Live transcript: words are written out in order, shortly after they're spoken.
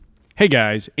Hey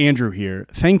guys, Andrew here.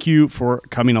 Thank you for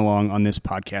coming along on this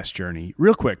podcast journey.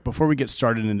 Real quick, before we get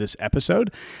started in this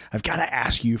episode, I've got to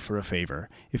ask you for a favor.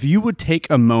 If you would take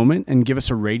a moment and give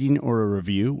us a rating or a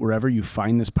review wherever you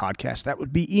find this podcast, that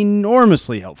would be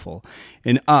enormously helpful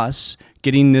in us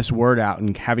getting this word out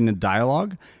and having a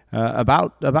dialogue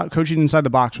about coaching inside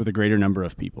the box with a greater number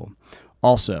of people.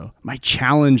 Also, my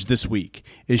challenge this week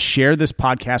is share this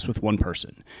podcast with one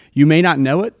person. You may not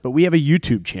know it, but we have a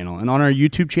YouTube channel. And on our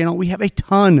YouTube channel, we have a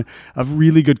ton of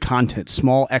really good content,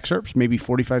 small excerpts, maybe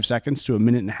 45 seconds to a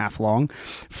minute and a half long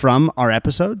from our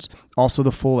episodes. Also,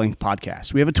 the full-length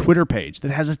podcast. We have a Twitter page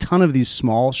that has a ton of these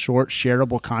small, short,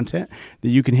 shareable content that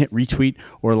you can hit retweet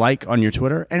or like on your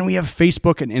Twitter. And we have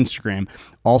Facebook and Instagram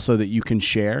also that you can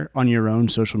share on your own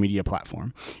social media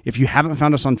platform. If you haven't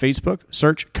found us on Facebook,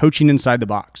 search Coaching Inside the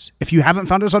Box. If you haven't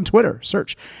found us on Twitter,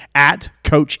 search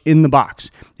 @CoachInTheBox.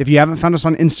 If you haven't found us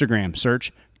on Instagram,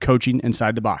 search Coaching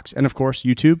Inside the Box. And of course,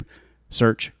 YouTube,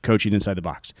 search Coaching Inside the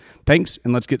Box. Thanks,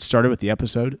 and let's get started with the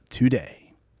episode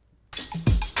today.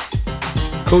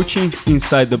 Coaching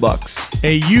Inside the Box.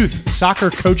 A youth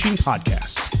soccer coaching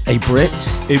podcast. A Brit,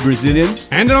 A Brazilian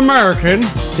and an American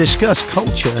discuss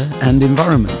culture and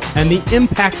environment. and the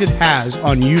impact it has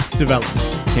on youth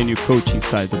development. Can you coach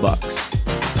inside the box?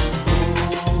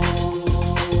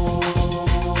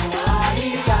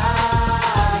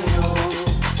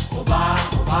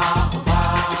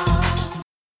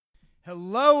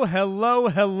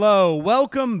 Hello.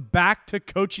 Welcome back to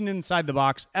Coaching Inside the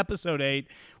Box, Episode 8.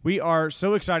 We are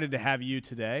so excited to have you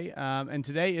today. And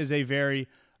today is a very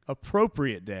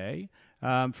appropriate day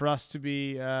for us to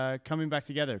be coming back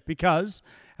together because,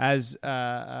 as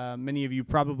many of you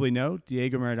probably know,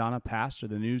 Diego Maradona passed, or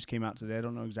the news came out today. I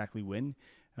don't know exactly when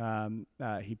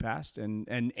he passed.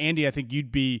 And Andy, I think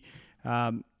you'd be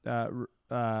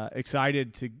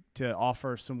excited to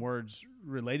offer some words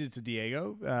related to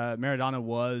Diego. Maradona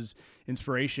was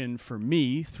inspiration for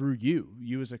me through you.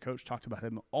 You as a coach talked about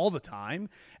him all the time,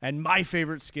 and my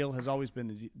favorite skill has always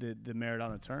been the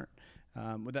Maradona turn.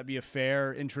 Would that be a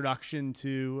fair introduction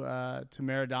to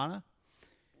Maradona?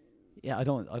 Yeah, I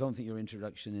don't think your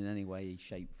introduction in any way,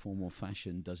 shape, form, or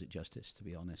fashion does it justice, to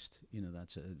be honest. You know,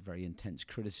 that's a very intense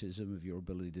criticism of your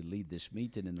ability to lead this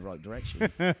meeting in the right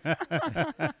direction.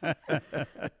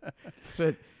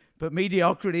 But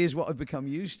mediocrity is what I've become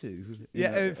used to.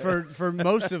 Yeah, for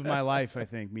most of my life, I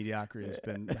think mediocrity has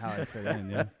been how I fit in.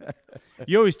 Yeah.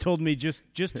 You always told me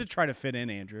just to try to fit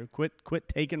in, Andrew. Quit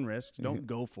taking risks. Don't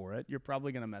go for it. You're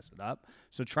probably going to mess it up.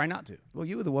 So try not to. Well,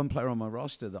 you were the one player on my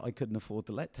roster that I couldn't afford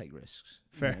to let take risks.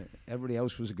 Fair. You know, everybody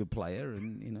else was a good player,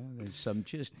 and there's some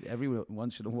just every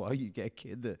once in a while you get a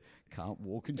kid that can't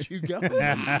walk and chew gum.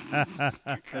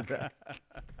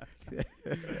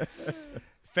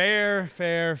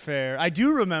 Fair. I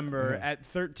do remember at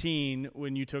 13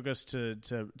 when you took us to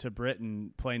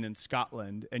Britain playing in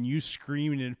Scotland and you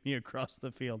screamed at me across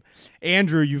the field,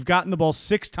 Andrew, you've gotten the ball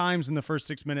 6 times in the first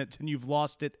 6 minutes and you've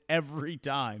lost it every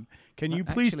time. Can you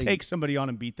please take somebody on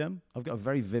and beat them? I've got a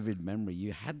very vivid memory.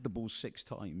 You had the ball 6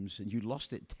 times and you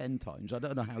lost it 10 times. I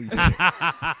don't know how you did it.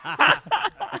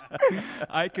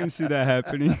 I can see that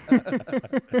happening.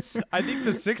 I think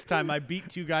the 6th time I beat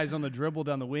 2 guys on the dribble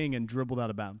down the wing and dribbled out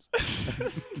of bounds.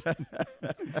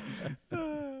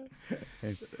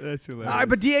 That's hilarious. All right,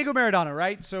 but Diego Maradona,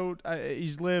 right? So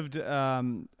he's lived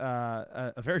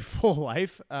a very full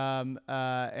life, and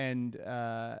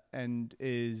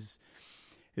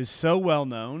is so well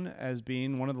known as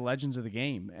being one of the legends of the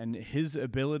game, and his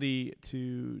ability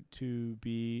to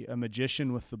be a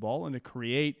magician with the ball and to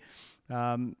create.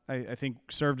 I think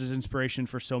served as inspiration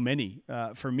for so many.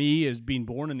 For me, as being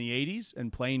born in the 80s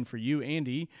and playing for you,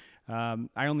 Andy,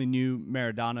 I only knew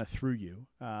Maradona through you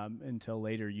until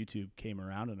later YouTube came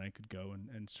around and I could go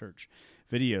and search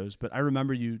videos. But I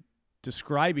remember you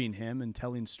describing him and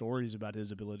telling stories about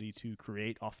his ability to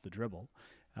create off the dribble.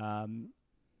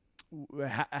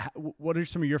 What are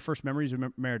some of your first memories of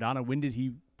Maradona? When did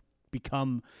he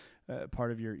become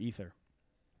part of your ether?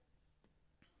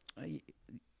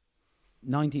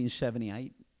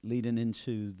 1978, leading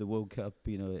into the World Cup,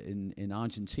 in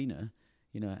Argentina,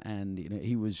 and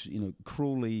he was,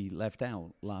 cruelly left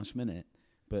out last minute,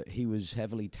 but he was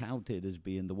heavily touted as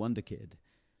being the wonder kid,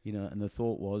 and the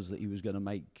thought was that he was going to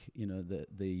make,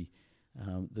 the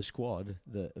squad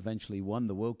that eventually won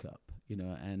the World Cup,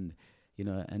 and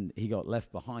he got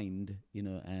left behind,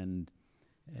 and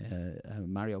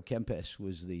Mario Kempes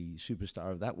was the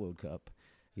superstar of that World Cup.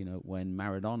 When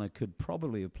Maradona could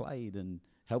probably have played and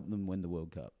helped them win the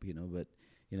World Cup, but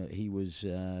he was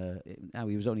now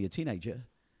he was only a teenager,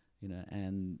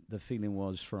 and the feeling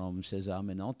was from Cesar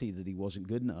Menotti that he wasn't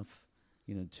good enough,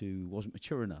 wasn't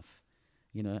mature enough,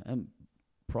 and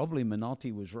probably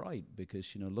Menotti was right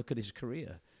because, look at his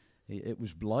career. It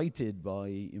was blighted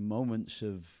by moments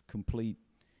of complete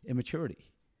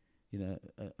immaturity,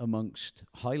 amongst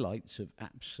highlights of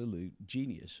absolute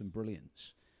genius and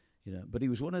brilliance, But he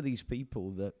was one of these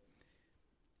people that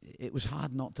it was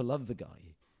hard not to love the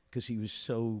guy because he was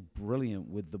so brilliant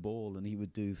with the ball and he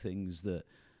would do things that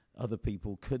other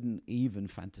people couldn't even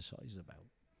fantasize about.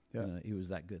 Yeah. He was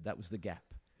that good. That was the gap.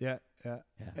 Yeah.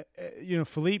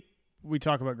 Philippe, we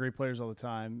talk about great players all the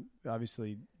time.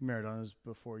 Obviously, Maradona's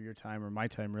before your time or my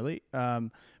time, really.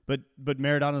 But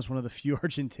Maradona's one of the few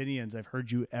Argentinians I've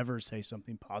heard you ever say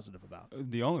something positive about.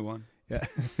 The only one. Yeah.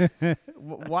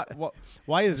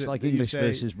 Why is It's it like that you English say-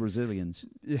 versus Brazilians.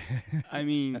 I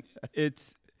mean,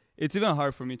 it's even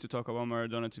hard for me to talk about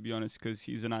Maradona, to be honest, because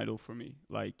he's an idol for me.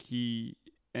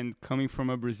 And coming from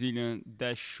a Brazilian,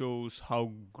 that shows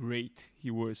how great he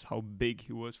was, how big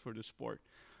he was for the sport.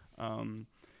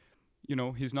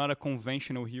 He's not a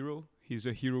conventional hero. He's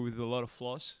a hero with a lot of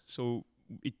flaws. So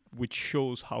which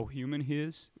shows how human he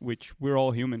is, which we're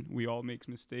all human. We all make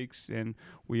mistakes and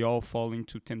we all fall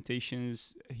into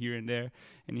temptations here and there.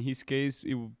 And in his case,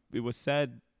 it was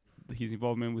sad, his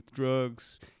involvement with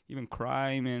drugs, even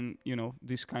crime and,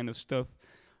 this kind of stuff.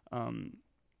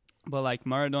 But like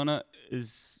Maradona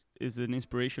is an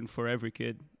inspiration for every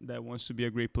kid that wants to be a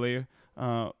great player.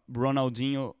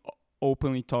 Ronaldinho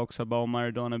openly talks about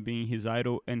Maradona being his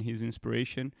idol and his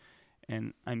inspiration.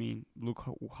 And I mean, look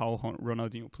how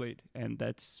Ronaldinho played, and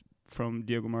that's from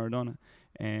Diego Maradona.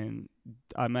 And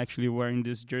I'm actually wearing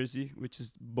this jersey, which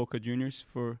is Boca Juniors.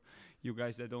 For you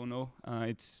guys that don't know,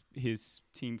 it's his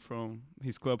team from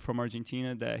his club from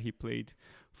Argentina that he played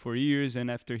for years.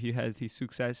 And after he has his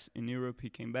success in Europe, he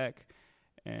came back,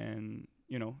 and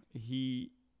he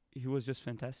was just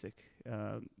fantastic.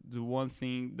 The one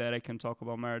thing that I can talk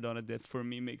about Maradona that for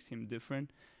me makes him different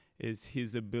is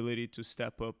his ability to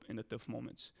step up in the tough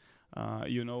moments.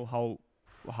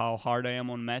 How hard I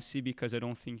am on Messi because I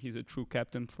don't think he's a true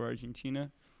captain for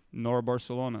Argentina, nor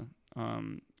Barcelona.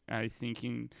 I think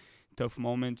in tough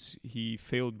moments he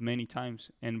failed many times,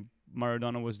 and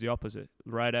Maradona was the opposite.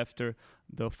 Right after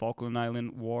the Falkland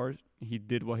Island War, he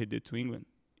did what he did to England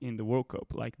in the World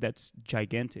Cup. Like, that's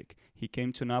gigantic. He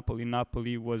came to Napoli.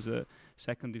 Napoli was a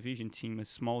second division team, a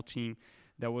small team.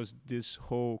 There was this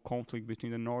whole conflict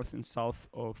between the north and south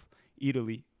of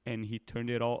Italy, and he turned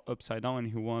it all upside down, and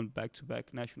he won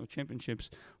back-to-back national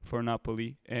championships for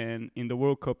Napoli. And in the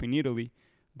World Cup in Italy,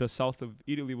 the south of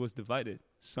Italy was divided.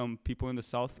 Some people in the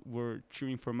south were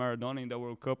cheering for Maradona in the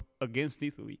World Cup against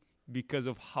Italy because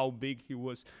of how big he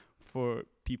was for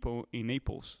people in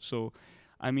Naples. So,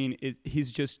 I mean,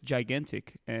 he's just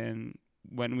gigantic. And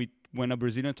when a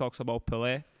Brazilian talks about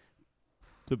Pelé,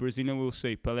 the Brazilian will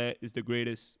say Pelé is the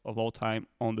greatest of all time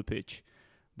on the pitch.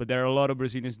 But there are a lot of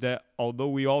Brazilians that, although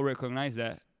we all recognize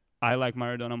that, I like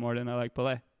Maradona more than I like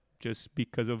Pelé, just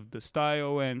because of the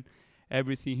style and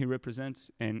everything he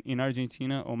represents. And in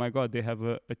Argentina, oh my God, they have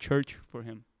a church for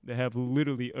him. They have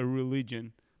literally a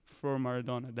religion for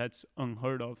Maradona. That's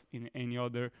unheard of in any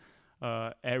other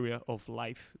area of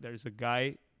life. There's a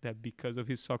guy that, because of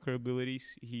his soccer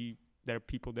abilities, there are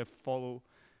people that follow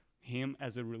him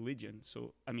as a religion.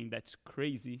 So, I mean, that's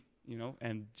crazy,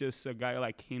 and just a guy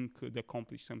like him could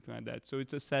accomplish something like that. So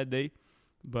it's a sad day,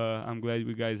 but I'm glad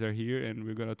you guys are here, and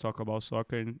we're going to talk about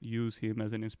soccer and use him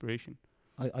as an inspiration.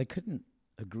 I couldn't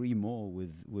agree more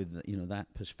with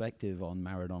that perspective on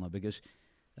Maradona, because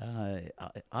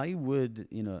I would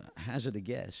hazard a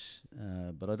guess,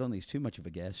 but I don't think it's too much of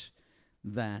a guess,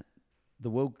 that the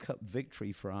World Cup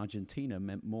victory for Argentina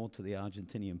meant more to the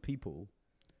Argentinian people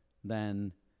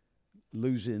than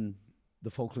losing the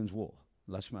Falklands War,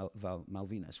 Las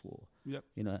Malvinas War. Yep.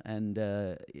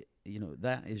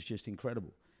 That is just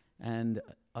incredible. And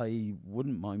I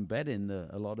wouldn't mind betting that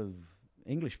a lot of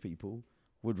English people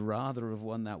would rather have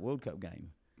won that World Cup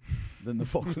game than the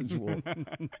Falklands War. I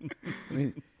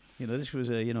mean, this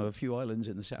was a few islands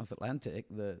in the South Atlantic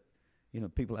that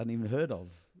people hadn't even heard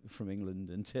of from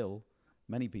England until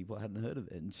many people hadn't heard of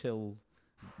it until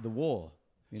the war.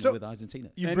 With Argentina.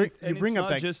 You bring it's up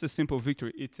not just a simple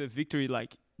victory. It's a victory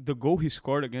like the goal he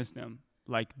scored against them,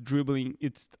 like dribbling.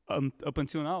 It's up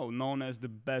until now known as the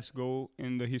best goal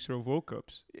in the history of World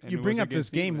Cups. And you bring up this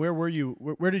game. England. Where were you?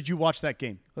 Where did you watch that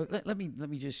game? Well, let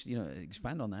me just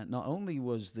expand on that. Not only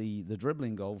was the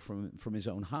dribbling goal from his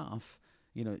own half,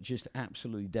 just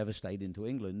absolutely devastating to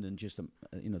England and just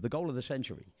the goal of the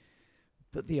century,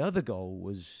 but the other goal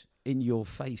was in your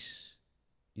face,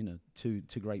 to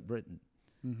Great Britain.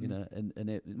 Mm-hmm. And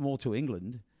it, more to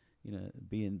England,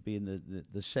 being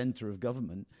the centre of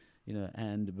government,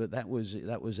 But that was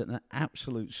an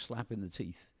absolute slap in the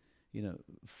teeth,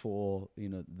 for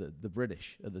the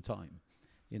British at the time.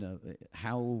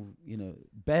 How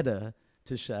better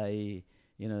to say,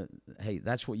 hey,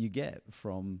 that's what you get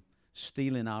from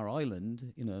stealing our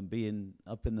island, and being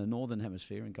up in the northern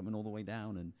hemisphere and coming all the way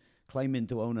down and claiming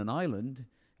to own an island,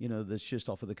 that's just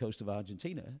off of the coast of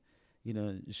Argentina.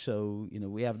 So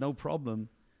we have no problem,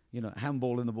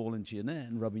 handballing the ball into your net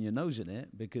and rubbing your nose in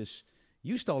it because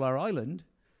you stole our island,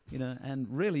 and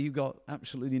really you got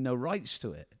absolutely no rights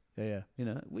to it. Yeah.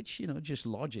 Which, just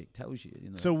logic tells you.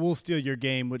 So we'll steal your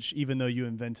game, which even though you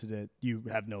invented it, you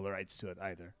have no rights to it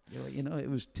either. It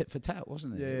was tit for tat,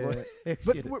 wasn't it? Yeah.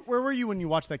 But where were you when you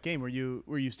watched that game? Were you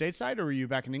stateside or were you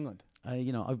back in England?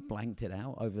 I've blanked it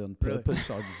out. I've on purpose.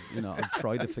 Really? I've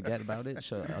tried to forget about it.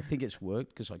 So I think it's worked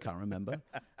because I can't remember.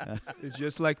 It's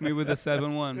just like me with the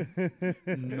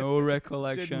 7-1. No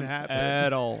recollection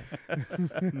at all.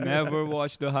 Never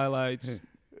watched the highlights.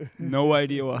 No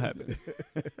idea what happened.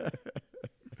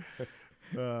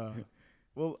 So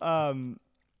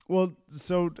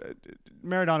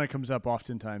Maradona comes up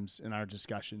oftentimes in our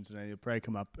discussions, and it'll probably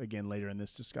come up again later in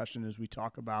this discussion as we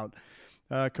talk about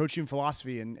coaching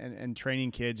philosophy and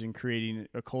training kids and creating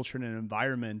a culture and an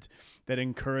environment that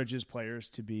encourages players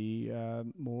to be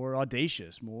more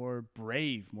audacious, more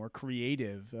brave, more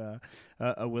creative,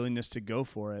 a willingness to go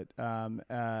for it.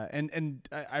 And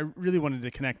I really wanted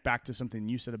to connect back to something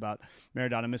you said about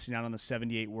Maradona missing out on the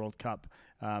 '78 World Cup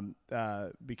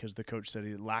because the coach said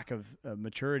he had lack of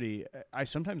maturity. I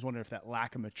sometimes wonder if that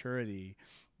lack of maturity,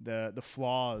 the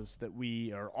flaws that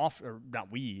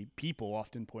people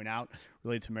often point out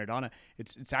related to Maradona,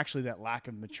 it's actually that lack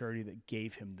of maturity that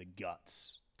gave him the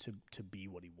guts to be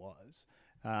what he was.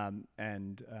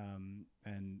 And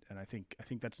I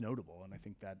think that's notable, and I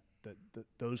think that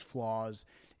those flaws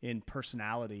in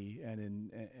personality and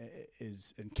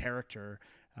in character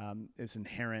is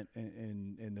inherent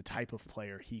in the type of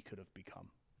player he could have become.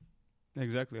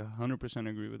 Exactly, 100%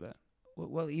 agree with that.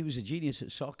 Well, he was a genius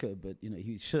at soccer, but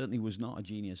he certainly was not a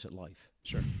genius at life.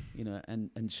 Sure.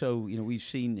 And so we've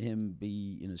seen him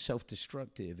be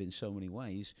self-destructive in so many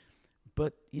ways,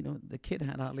 but the kid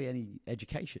had hardly any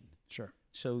education. Sure.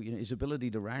 So his ability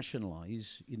to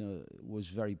rationalize was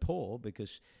very poor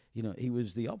because he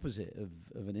was the opposite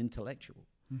of an intellectual.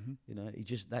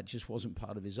 Mm-hmm. That just wasn't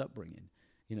part of his upbringing.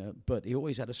 But he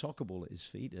always had a soccer ball at his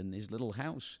feet, and his little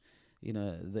house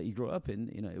that he grew up in,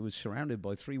 it was surrounded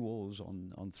by 3 walls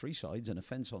on 3 sides and a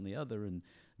fence on the other, and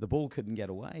the ball couldn't get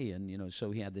away. And, so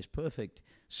he had this perfect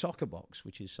soccer box,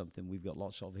 which is something we've got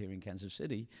lots of here in Kansas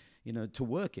City, to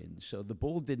work in. So the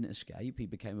ball didn't escape. He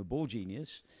became a ball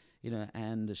genius,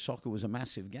 and soccer was a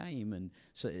massive game. And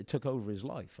so it took over his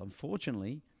life.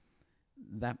 Unfortunately,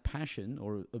 that passion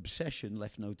or obsession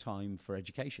left no time for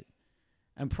education.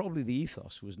 And probably the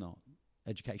ethos was not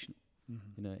educational.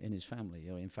 Mm-hmm. In his family.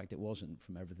 In fact, it wasn't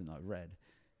from everything I've read,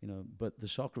 but the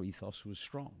soccer ethos was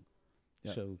strong.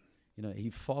 Yep. So, he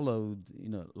followed,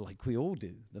 like we all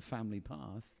do, the family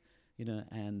path,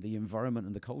 and the environment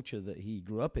and the culture that he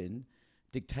grew up in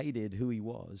dictated who he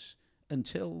was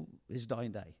until his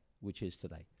dying day, which is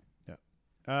today.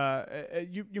 Yeah.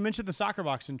 You mentioned the soccer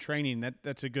box and training.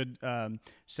 That's a good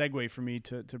segue for me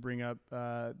to bring up,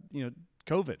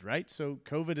 COVID, right? So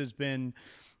COVID has been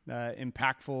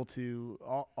impactful to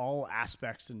all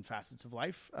aspects and facets of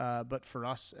life, but for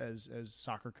us as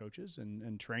soccer coaches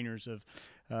and trainers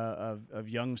of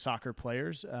young soccer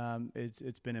players,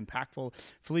 it's been impactful.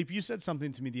 Philippe, you said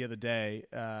something to me the other day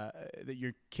that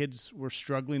your kids were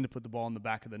struggling to put the ball in the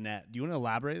back of the net. Do you want to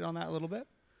elaborate on that a little bit?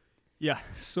 Yeah.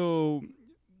 So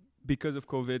because of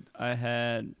COVID, I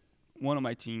had one of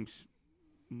my teams.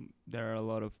 There are a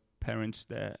lot of parents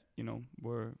that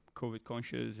were COVID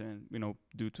conscious and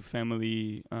due to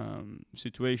family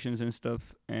situations and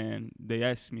stuff, and they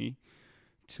asked me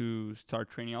to start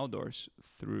training outdoors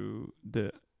through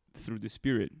the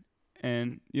spirit.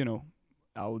 And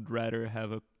I would rather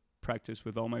have a practice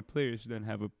with all my players than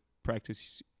have a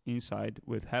practice inside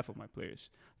with half of my players.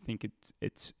 I think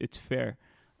it's fair.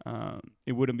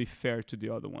 It wouldn't be fair to the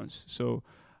other ones. So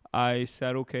I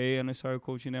said okay, and I started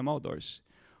coaching them outdoors.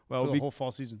 Well, for the whole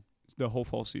fall season. The whole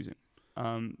fall season.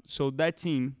 So that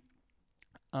team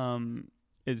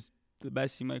is the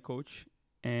best team I coach,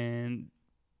 and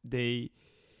they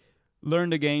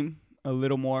learn the game a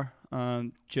little more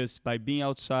just by being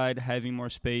outside, having more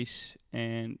space,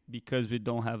 and because we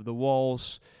don't have the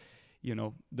walls,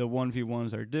 the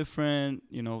 1v1s are different.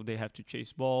 They have to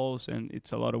chase balls, and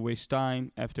it's a lot of waste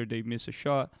time after they miss a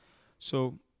shot.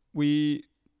 So we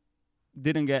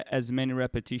didn't get as many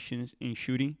repetitions in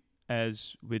shooting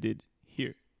as we did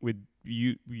here with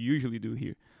we usually do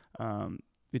here.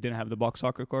 We didn't have the box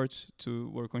soccer courts to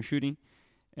work on shooting,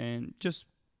 and just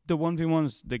the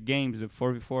 1v1s, the games, the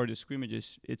 4v4, the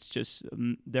scrimmages. It's just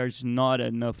there's not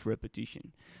enough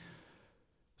repetition.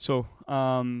 So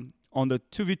on the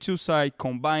 2v2 side,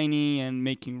 combining and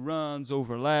making runs,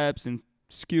 overlaps, and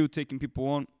skill taking people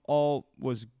on, all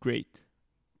was great.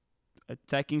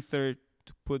 Attacking third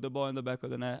to put the ball in the back of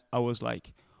the net, I was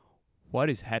like, what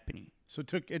is happening? So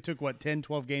it took what, 10,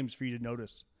 12 games for you to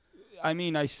notice? I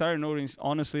mean, I started noticing,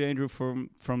 honestly, Andrew,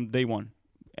 from day one.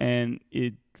 And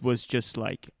it was just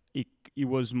like, it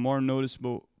was more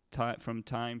noticeable from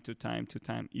time to time to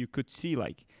time. You could see,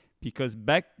 like, because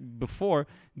back before,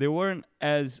 they weren't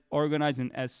as organized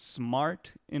and as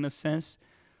smart in a sense,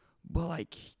 but,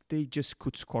 like, they just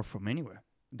could score from anywhere.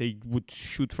 They would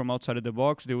shoot from outside of the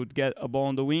box. They would get a ball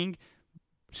on the wing.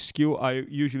 Skill, I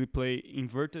usually play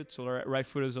inverted, so right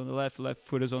foot is on the left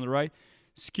foot is on the right.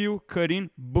 Skill, cut in,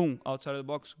 boom, outside of the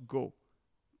box, go.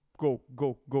 Go,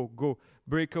 go, go, go.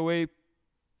 Breakaway,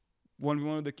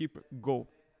 1v1 with the keeper, go.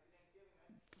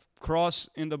 Cross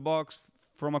in the box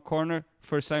from a corner,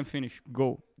 first time finish,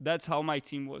 go. That's how my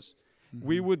team was. Mm-hmm.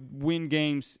 We would win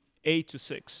games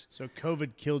 8-6. So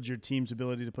COVID killed your team's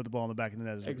ability to put the ball in the back of the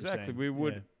net. Exactly. We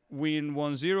would win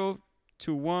 1-0,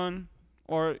 2-1,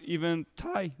 or even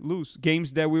tie, lose.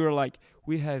 Games that we were like,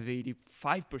 we have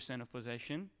 85% of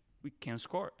possession, we can't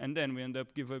score. And then we end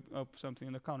up giving up something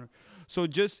in the counter. So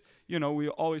just, we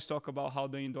always talk about how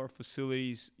the indoor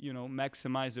facilities,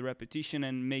 maximize the repetition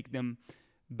and make them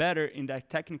better in that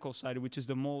technical side, which is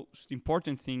the most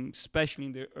important thing, especially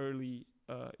in the early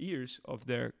years of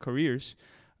their careers.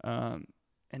 And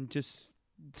just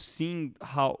seeing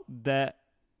how that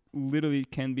literally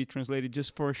can be translated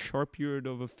just for a short period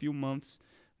of a few months,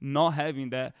 not having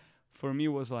that, for me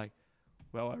was like,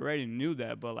 well, I already knew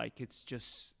that, but like it's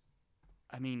just,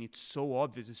 I mean, it's so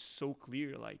obvious, it's so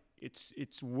clear, like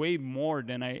it's way more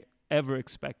than I ever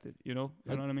expected, you know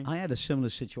what I mean? I had a similar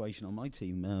situation on my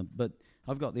team, but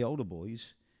I've got the older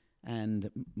boys, and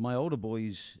my older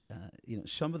boys,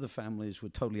 some of the families were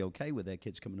totally okay with their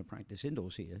kids coming to practice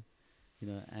indoors here,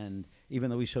 and even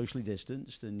though we socially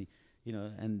distanced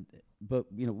but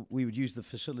we would use the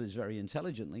facilities very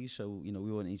intelligently, so we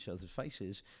weren't in each other's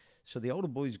faces. So the older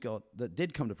boys that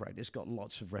did come to practice got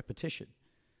lots of repetition.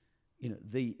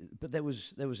 But there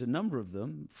was a number of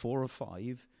them, 4 or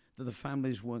 5, that the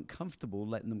families weren't comfortable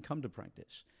letting them come to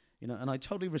practice. And I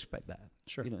totally respect that.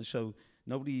 Sure. So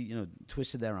nobody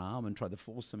twisted their arm and tried to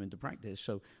force them into practice.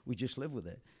 So we just live with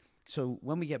it. So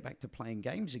when we get back to playing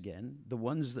games again, the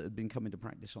ones that had been coming to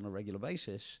practice on a regular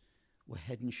basis were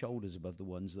head and shoulders above the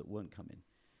ones that weren't coming.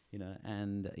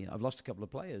 And I've lost a couple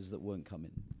of players that weren't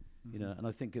coming. Mm-hmm. And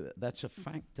I think that's a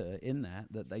factor in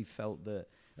that they felt that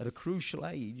at a crucial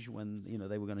age when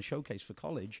they were going to showcase for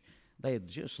college, they had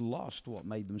just lost what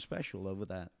made them special over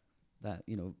that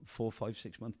 4, 5,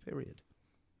 6 month period.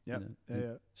 Yeah.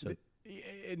 So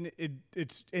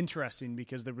it's interesting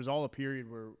because there was all a period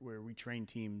where we trained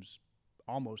teams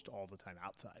almost all the time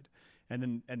outside,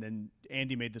 and then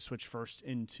Andy made the switch first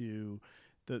into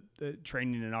the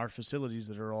training in our facilities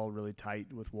that are all really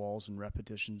tight with walls and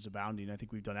repetitions abounding. I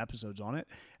think we've done episodes on it,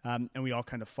 and we all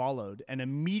kind of followed. And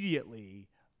immediately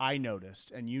I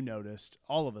noticed, and you noticed,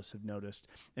 all of us have noticed,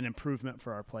 an improvement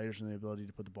for our players and the ability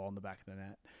to put the ball in the back of the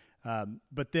net.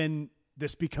 But then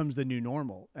this becomes the new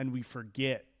normal, and we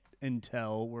forget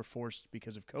until we're forced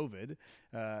because of COVID,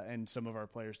 and some of our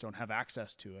players don't have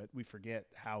access to it. We forget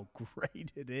how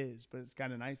great it is, but it's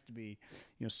kind of nice to be,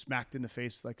 smacked in the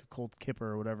face like a cold kipper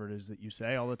or whatever it is that you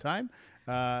say all the time.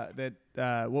 That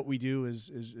what we do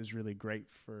is really great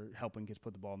for helping kids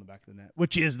put the ball in the back of the net,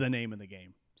 which is the name of the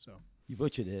game. So you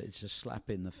butchered it. It's a slap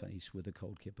in the face with a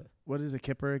cold kipper. What is a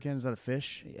kipper again? Is that a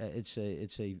fish? It's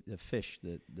a fish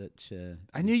that.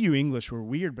 I knew you English were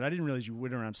weird, but I didn't realize you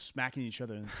went around smacking each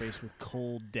other in the face with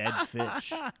cold, dead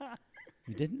fish.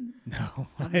 You didn't? No,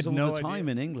 I had all the time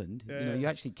in England. Yeah. You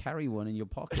actually carry one in your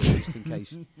pocket just in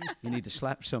case you need to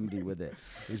slap somebody with it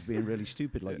who's being really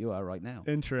stupid like you are right now.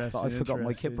 Interesting. But I forgot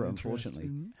my kipper,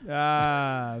 unfortunately.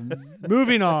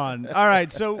 Moving on. All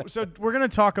right, so we're going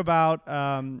to talk about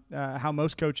how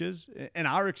most coaches, in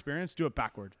our experience, do it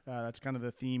backward. That's kind of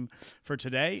the theme for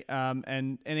today.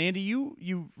 And Andy,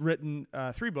 you've written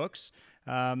 3 books.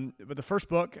 But the first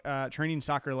book, Training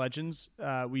Soccer Legends,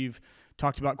 we've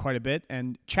talked about quite a bit.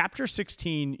 And chapter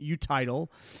 16, you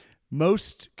title,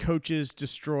 Most Coaches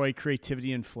Destroy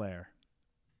Creativity and Flair.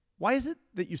 Why is it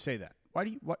that you say that?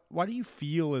 Why do you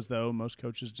feel as though most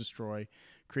coaches destroy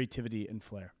creativity and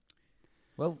flair?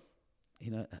 Well,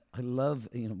 I love,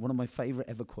 one of my favorite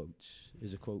ever quotes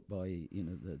is a quote by,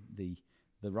 the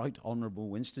the Right Honourable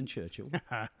Winston Churchill,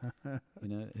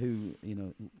 who,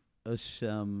 us,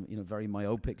 very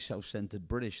myopic, self-centered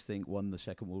British think won the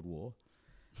Second World War.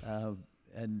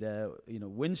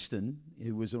 Winston,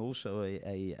 who was also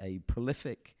a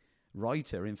prolific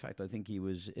writer. In fact, I think he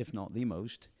was, if not the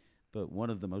most, but one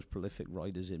of the most prolific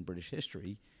writers in British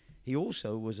history. He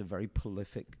also was a very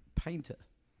prolific painter.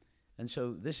 And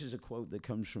so this is a quote that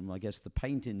comes from, I guess, the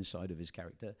painting side of his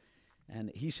character.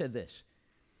 And he said this: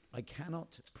 "I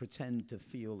cannot pretend to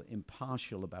feel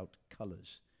impartial about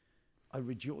colors. I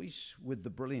rejoice with the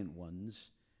brilliant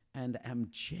ones and am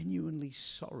genuinely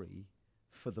sorry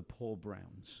for the poor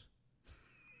browns."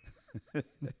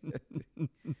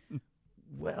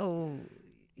 Well,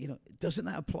 doesn't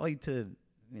that apply to,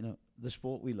 the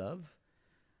sport we love?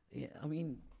 Yeah, I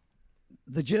mean,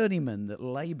 the journeyman that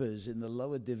labors in the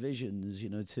lower divisions,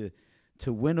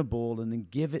 to win a ball and then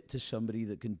give it to somebody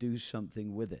that can do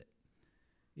something with it.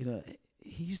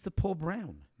 He's the poor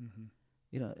brown.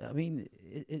 Mm-hmm. I mean,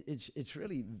 it's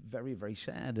really very, very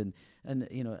sad.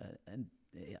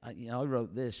 I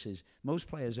wrote this: is most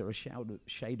players are a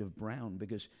shade of brown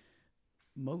because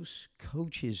most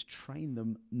coaches train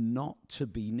them not to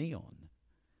be neon.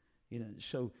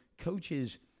 So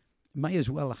coaches may as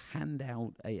well hand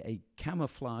out a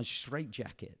camouflage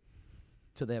straitjacket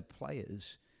to their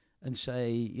players and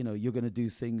say, you're going to do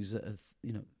things that are,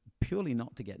 purely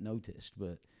not to get noticed,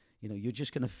 but, you're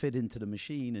just going to fit into the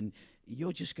machine and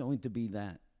you're just going to be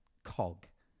that cog,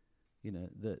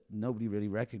 that nobody really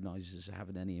recognizes as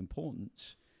having any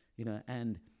importance,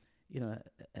 and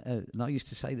I used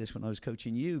to say this when I was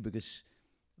coaching you because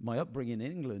my upbringing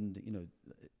in England,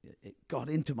 it got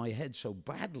into my head so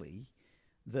badly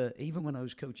that even when I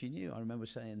was coaching you, I remember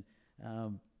saying,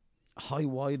 high,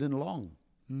 wide, and long.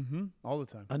 Mm-hmm. All the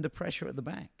time. Under pressure at the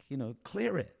back,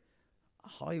 clear it.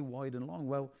 High, wide, and long.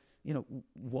 Well,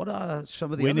 what are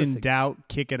some of the when other in things? doubt,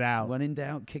 kick it out. When in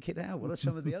doubt, kick it out. What are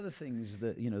some of the other things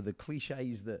that, the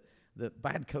cliches that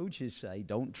bad coaches say?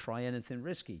 Don't try anything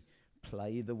risky.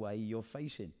 Play the way you're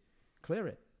facing. Clear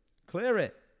it. Clear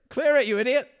it. Clear it, you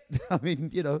idiot. I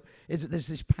mean, there's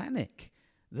this panic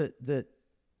that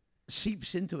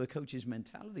seeps into a coach's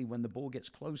mentality when the ball gets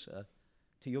closer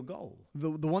to your goal.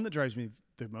 The one that drives me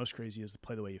the most crazy is the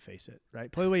play the way you face it,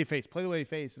 right? Play the way you face, play the way you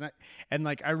face. And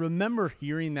I remember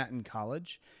hearing that in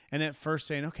college and at first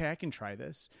saying, okay, I can try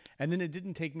this. And then it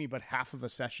didn't take me but half of a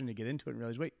session to get into it and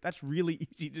realize, wait, that's really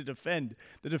easy to defend.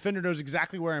 The defender knows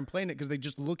exactly where I'm playing it because they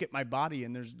just look at my body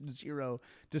and there's zero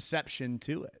deception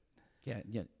to it.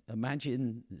 Yeah.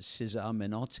 Imagine Cesar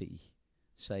Menotti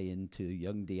saying to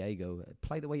young Diego,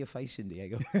 play the way you're facing,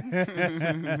 Diego.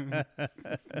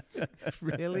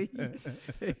 Really?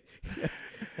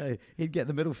 He'd get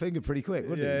the middle finger pretty quick,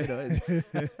 wouldn't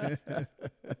he?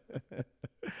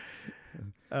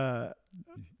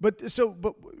 So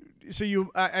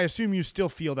I assume you still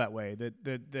feel that way,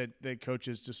 that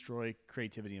coaches destroy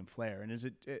creativity and flair. And is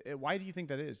it why do you think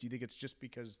that is? Do you think it's just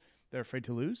because they're afraid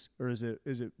to lose, or is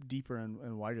it deeper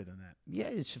and wider than that? Yeah,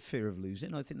 it's a fear of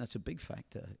losing. I think that's a big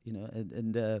factor.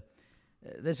 And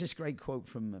there's this great quote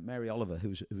from Mary Oliver,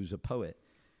 who's a poet,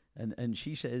 and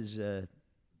she says,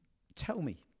 "Tell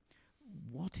me,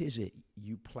 what is it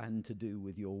you plan to do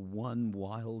with your one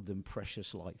wild and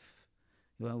precious life?"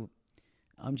 Well,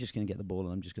 I'm just going to get the ball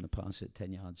and I'm just going to pass it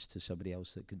 10 yards to somebody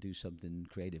else that could do something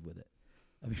creative with it.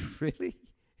 I mean, really?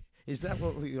 Is that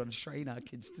what we want to train our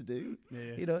kids to do?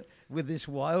 Yeah. With this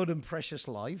wild and precious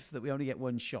life that we only get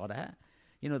one shot at?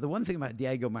 The one thing about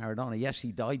Diego Maradona, yes,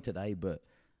 he died today, but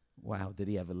wow, did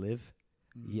he ever live?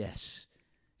 Mm. Yes.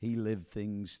 He lived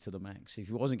things to the max. If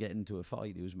he wasn't getting into a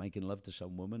fight, he was making love to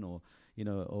some woman or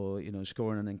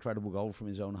scoring an incredible goal from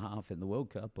his own half in the World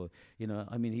Cup. Or,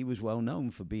 he was well known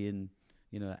for being,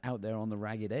 out there on the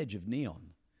ragged edge of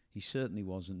neon. He certainly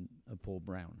wasn't a Paul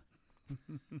Brown.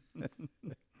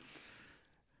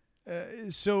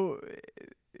 So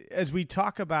as we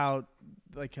talk about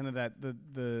like kind of that,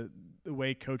 the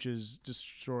way coaches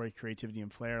destroy creativity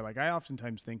and flair, like I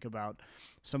oftentimes think about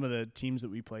some of the teams that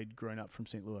we played growing up from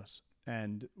St. Louis,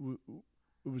 and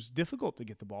it was difficult to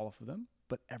get the ball off of them,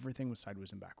 but everything was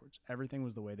sideways and backwards. Everything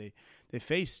was the way they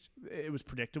faced. It was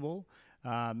predictable.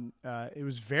 It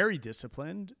was very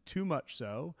disciplined, too much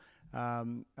so.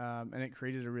 And it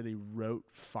created a really rote,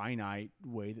 finite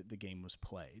way that the game was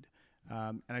played.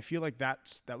 And I feel like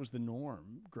that was the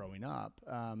norm growing up.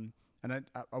 And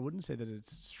I wouldn't say that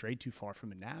it's strayed too far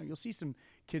from it now. You'll see some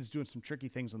kids doing some tricky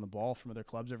things on the ball from other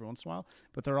clubs every once in a while,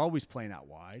 but they're always playing out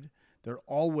wide. They're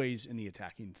always in the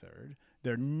attacking third.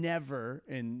 They're never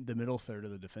in the middle third or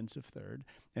the defensive third,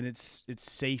 and it's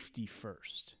safety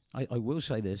first. I will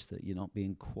say this, that you're not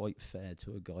being quite fair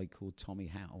to a guy called Tommy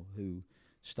Howe, who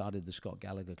started the Scott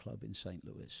Gallagher Club in St.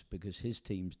 Louis, because his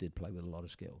teams did play with a lot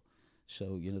of skill.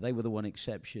 So, they were the one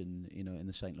exception, in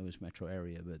the St. Louis metro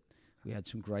area, but we had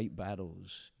some great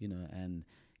battles, and,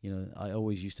 I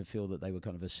always used to feel that they were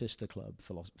kind of a sister club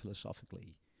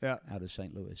philosophically. Yeah. Out of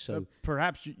St. Louis. So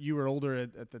perhaps you were older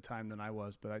at the time than I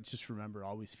was, but I just remember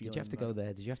always feeling. Did you have to go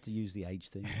there? Did you have to use the age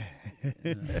thing?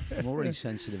 I'm already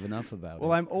sensitive enough about it.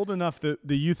 Well, I'm old enough that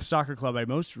the youth soccer club I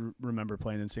most remember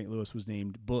playing in St. Louis was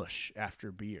named Bush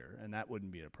after beer, and that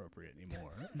wouldn't be appropriate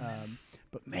anymore.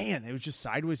 But man, it was just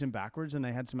sideways and backwards, and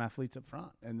they had some athletes up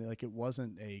front, and it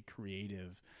wasn't a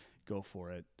creative, go for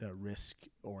it,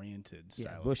 risk-oriented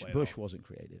style. Bush wasn't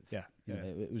creative. Yeah,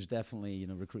 It was definitely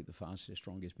recruit the fastest,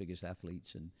 strongest, biggest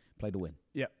athletes and play to win.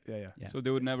 Yeah. So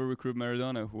they would never recruit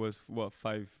Maradona, who was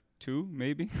 5'2",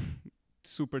 maybe,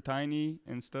 super tiny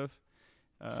and stuff.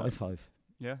 5'5".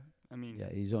 Yeah, I mean. Yeah,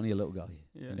 he's only a little guy.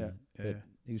 Yeah.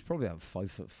 He was probably about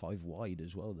 5'5" wide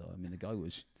as well, though. I mean, the guy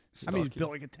was. I mean, he's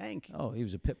built like a tank. Oh, he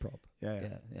was a pit prop.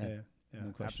 Yeah.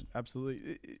 No question.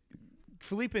 Absolutely.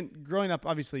 Felipe, growing up,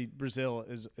 obviously Brazil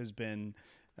has been,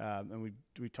 and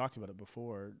we talked about it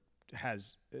before.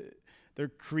 They're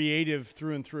creative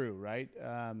through and through, right?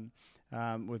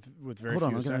 With very Hold on,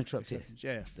 few. I'm going to interrupt you.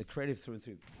 Yeah. The creative through and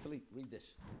through. Felipe, read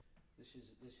this. This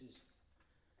is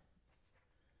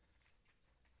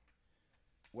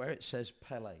where it says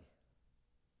Pelé.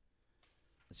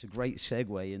 It's a great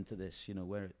segue into this.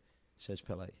 Where it says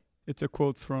Pelé. It's a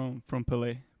quote from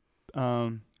Pelé.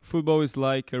 Football is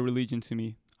like a religion to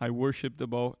me. I worship the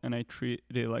ball and I treat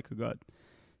it like a god.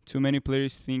 Too many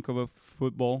players think of a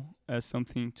football as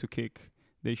something to kick.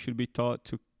 They should be taught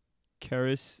to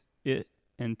caress it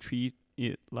and treat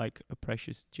it like a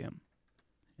precious gem.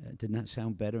 Didn't that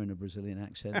sound better in a Brazilian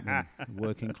accent than a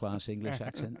working class English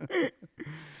accent?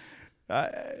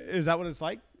 Is that what it's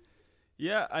like?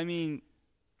 Yeah, I mean,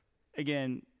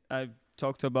 again, I've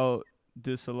talked about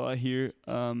this a lot here.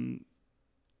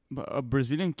 But a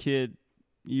Brazilian kid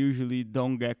usually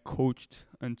don't get coached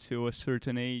until a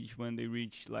certain age, when they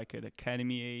reach like an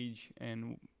academy age,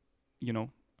 and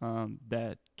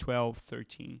that 12,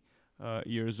 13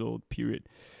 years old period.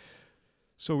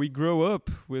 So we grow up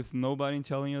with nobody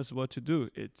telling us what to do.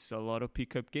 It's a lot of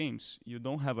pickup games. You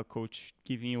don't have a coach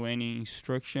giving you any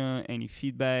instruction, any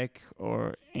feedback,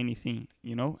 or anything,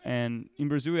 And in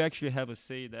Brazil, we actually have a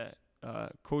say that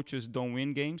coaches don't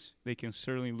win games; they can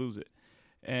certainly lose it.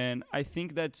 And I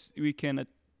think that we can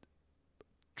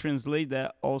translate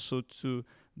that also to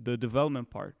the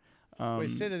development part. Wait,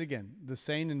 say that again. The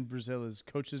saying in Brazil is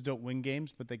coaches don't win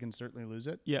games, but they can certainly lose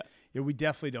it? Yeah. Yeah, we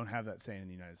definitely don't have that saying in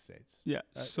the United States. Yeah,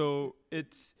 so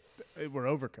we're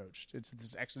overcoached. It's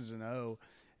this X's and O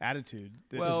attitude.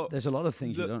 There's a lot of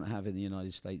things you don't have in the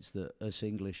United States that us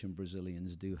English and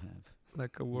Brazilians do have.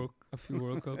 Like a few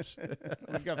World Cups.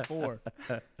 We've got 4.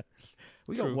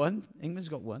 We got 1. England's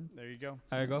got 1. There you go.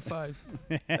 I got 5.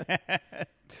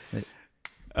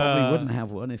 Probably wouldn't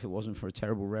have 1 if it wasn't for a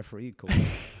terrible referee call.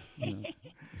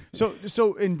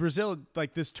 So in Brazil,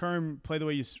 like this term, play the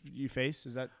way you face,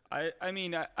 is that? I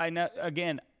mean, I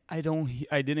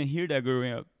didn't hear that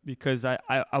growing up because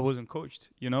I wasn't coached,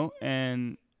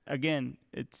 And again,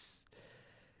 it's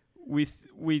we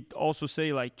also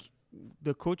say like,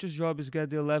 the coach's job is get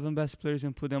the 11 best players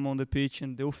and put them on the pitch,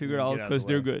 and they'll figure out because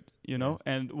they're good, Yeah.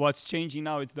 And what's changing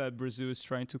now is that Brazil is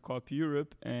trying to copy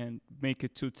Europe and make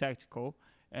it too tactical,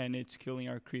 and it's killing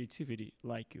our creativity.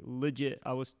 Like legit,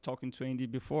 I was talking to Andy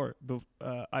before, but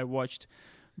I watched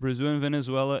Brazil and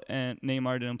Venezuela, and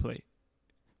Neymar didn't play.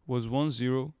 Was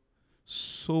 1-0,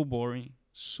 so boring.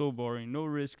 No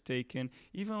risk taken.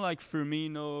 Even like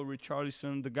Firmino,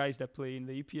 Richarlison, the guys that play in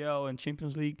the EPL and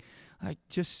Champions League, like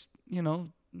just,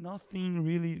 nothing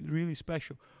really, really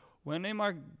special. When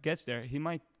Neymar gets there, he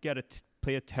might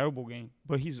play a terrible game,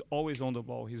 but he's always on the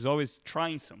ball. He's always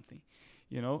trying something,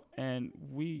 and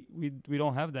we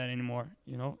don't have that anymore,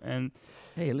 and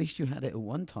hey, at least you had it at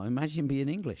one time. Imagine being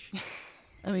English.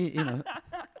 I mean,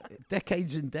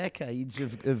 decades and decades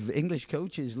of English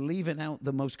coaches leaving out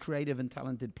the most creative and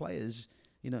talented players,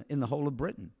 in the whole of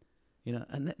Britain,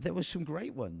 and there were some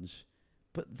great ones,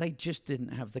 but they just didn't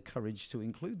have the courage to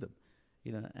include them,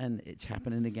 and it's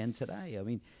happening again today. I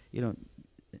mean,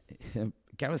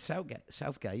 Gareth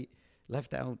Southgate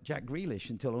left out Jack Grealish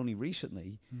until only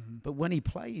recently, but when he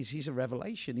plays, he's a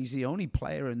revelation. He's the only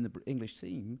player in the English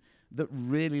team that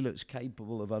really looks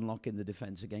capable of unlocking the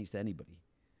defence against anybody.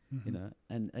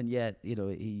 And yet,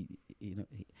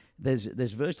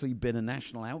 there's virtually been a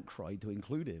national outcry to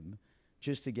include him,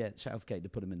 just to get Southgate to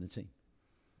put him in the team.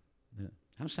 Yeah.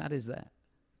 How sad is that?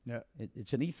 Yeah.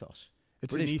 It's an ethos.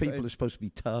 It's British an ethos. people are supposed to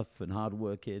be tough and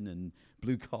hardworking and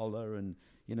blue collar and,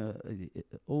 you know,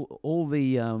 all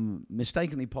the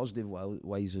mistakenly positive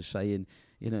ways of saying,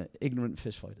 you know, ignorant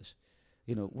fist fighters.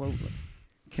 You know, well,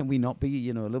 can we not be,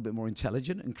 you know, a little bit more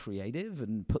intelligent and creative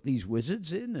and put these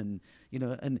wizards in? And, you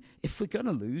know, and if we're going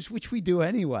to lose, which we do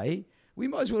anyway, we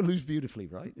might as well lose beautifully,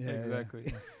 right? Yeah, exactly.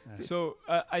 Yeah. So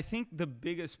I think the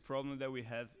biggest problem that we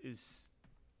have is,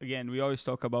 again, we always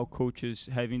talk about coaches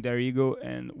having their ego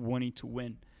and wanting to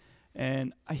win.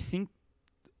 And I think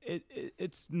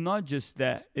it's not just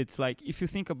that. It's like, if you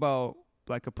think about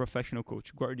like a professional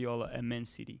coach, Guardiola at Man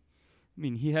City, I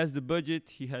mean, he has the budget,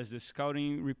 he has the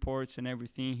scouting reports and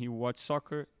everything. He watches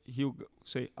soccer. He'll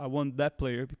say, I want that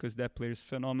player because that player is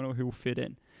phenomenal. He will fit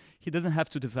in. He doesn't have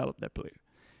to develop that player.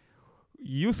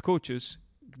 Youth coaches,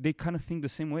 they kind of think the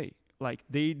same way. Like,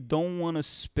 they don't want to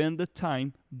spend the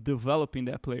time developing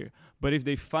that player. But if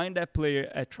they find that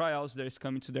player at tryouts that is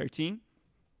coming to their team,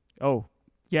 oh,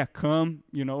 yeah, come,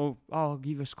 you know, I'll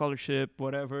give you a scholarship,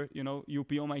 whatever, you know, you'll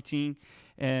be on my team.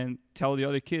 And tell the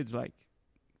other kids, like,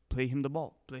 play him the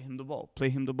ball, play him the ball, play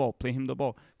him the ball, play him the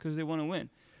ball, because they want to win.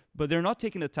 But they're not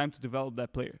taking the time to develop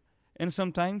that player. And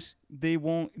sometimes they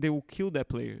will kill that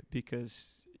player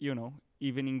because, you know,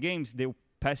 even in games, they'll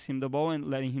pass him the ball and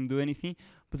letting him do anything.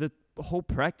 But the whole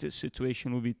practice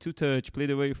situation will be two-touch, play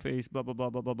the way you face, blah, blah, blah,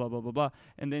 blah, blah, blah, blah, blah, blah.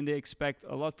 And then they expect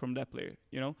a lot from that player,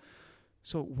 you know?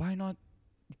 So why not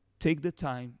take the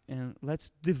time and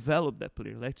let's develop that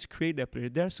player. Let's create that player.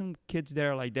 There are some kids that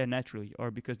are like that naturally,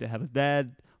 or because they have a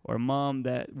dad or a mom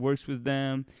that works with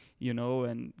them, you know,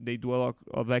 and they do a lot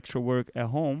of extra work at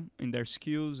home in their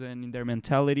skills and in their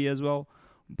mentality as well.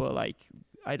 But like,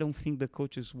 I don't think the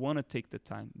coaches want to take the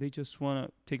time. They just want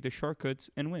to take the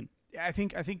shortcuts and win. Yeah, I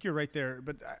think you're right there,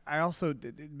 but I also,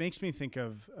 it makes me think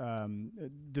of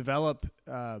develop.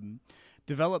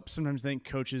 Sometimes I think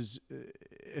coaches,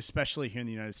 especially here in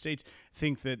the United States,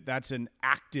 think that that's an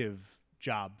active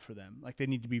job for them. Like, they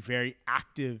need to be very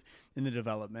active in the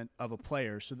development of a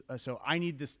player. So I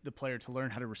need the player to learn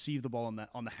how to receive the ball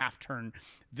on the half turn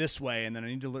this way, and then I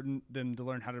need to learn them to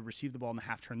learn how to receive the ball on the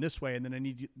half turn this way, and then I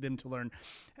need them to learn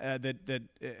that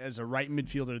as a right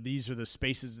midfielder, these are the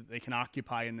spaces that they can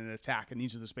occupy in an attack, and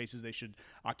these are the spaces they should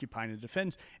occupy in a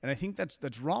defense. And I think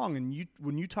that's wrong. And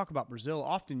when you talk about Brazil,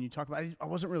 often you talk about, I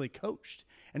wasn't really coached,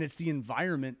 and it's the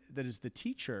environment that is the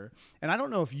teacher. And I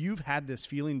don't know if you've had this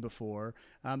feeling before,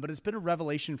 but it's been a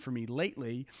revelation for me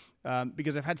lately,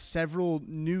 because I've had several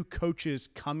new coaches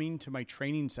coming to my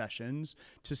training sessions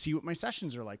to see what my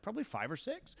sessions are like, probably 5 or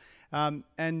 6.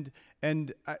 And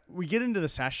we get into the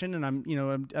session, and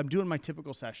I'm doing my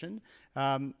typical session,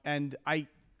 and I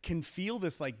can feel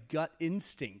this like gut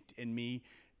instinct in me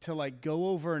to like go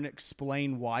over and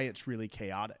explain why it's really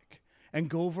chaotic. And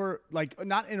go over, like,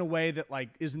 not in a way that,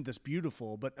 like, isn't this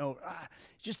beautiful, but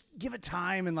just give it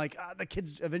time, and, like, the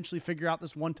kids eventually figure out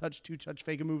this one-touch, two-touch,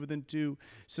 fake a move within two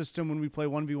system when we play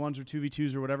 1v1s or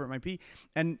 2v2s or whatever it might be.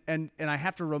 And I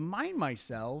have to remind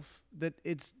myself that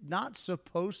it's not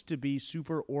supposed to be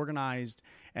super organized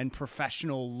and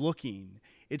professional looking.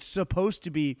 It's supposed to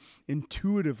be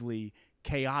intuitively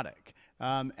chaotic.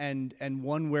 And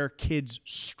one where kids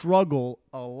struggle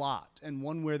a lot, and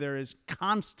one where there is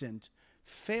constant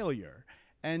failure.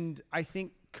 And I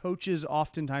think coaches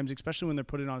oftentimes, especially when they're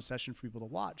put in on a session for people to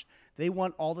watch, they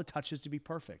want all the touches to be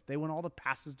perfect. They want all the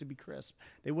passes to be crisp.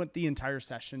 They want the entire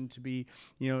session to be,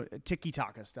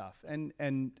 tiki-taka stuff. And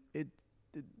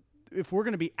if we're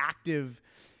going to be active,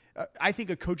 I think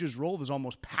a coach's role is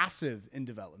almost passive in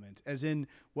development, as in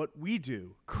what we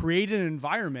do, create an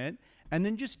environment and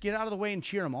then just get out of the way and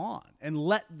cheer them on and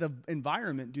let the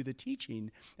environment do the teaching.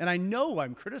 And I know we're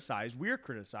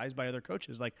criticized by other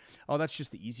coaches, like, oh, that's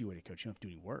just the easy way to coach. You don't have to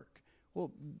do any work.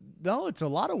 Well, no, it's a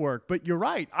lot of work, but you're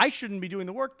right. I shouldn't be doing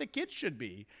the work. The kids should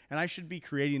be. And I should be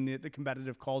creating the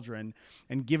competitive cauldron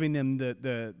and giving them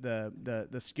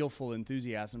the skillful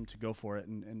enthusiasm to go for it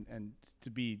and to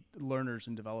be learners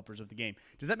and developers of the game.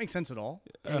 Does that make sense at all?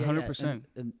 100%.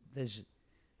 And there's,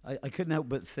 I couldn't help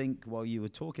but think while you were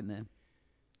talking there,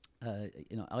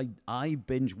 I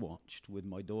binge watched with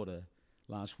my daughter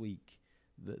last week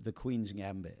the Queen's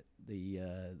Gambit, the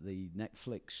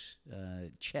Netflix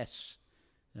chess.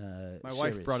 My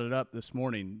wife brought it up this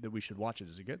morning that we should watch it.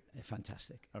 Is it good?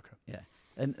 Fantastic. Okay.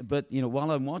 Yeah. But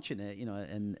while I'm watching it,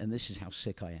 and this is how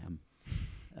sick I am.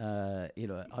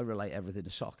 I relate everything to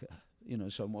soccer.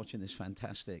 So I'm watching this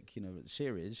fantastic,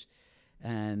 series,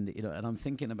 and and I'm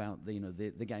thinking about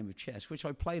the game of chess, which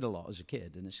I played a lot as a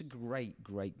kid, and it's a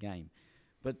great game.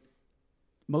 But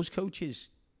most coaches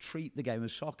treat the game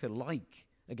of soccer like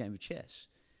a game of chess.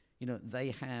 You know,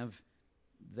 they have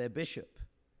their bishop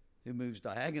who moves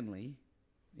diagonally,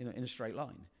 you know, in a straight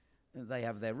line. And they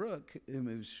have their rook who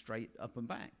moves straight up and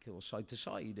back or side to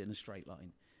side in a straight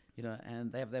line. You know,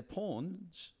 and they have their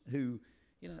pawns who,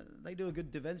 you know, they do a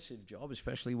good defensive job,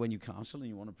 especially when you castle and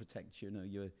you want to protect, you know,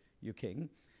 your king.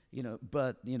 You know,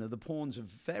 but, you know, the pawns are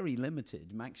very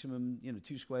limited, maximum, you know,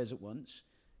 2 squares at once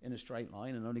in a straight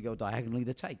line and only go diagonally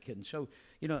to take. And so,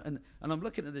 you know, and I'm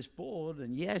looking at this board,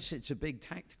 and yes, it's a big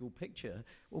tactical picture.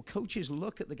 Well, coaches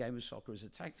look at the game of soccer as a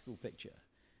tactical picture.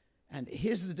 And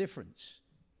here's the difference.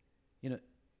 You know,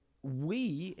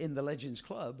 we in the Legends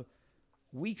Club,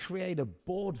 we create a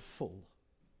board full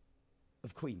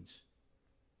of queens.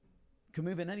 Can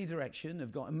move in any direction,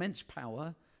 have got immense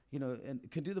power, you know, and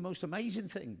can do the most amazing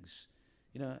things.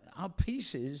 You know, our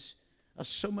pieces are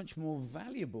so much more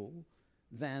valuable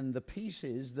than the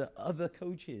pieces that other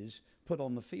coaches put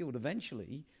on the field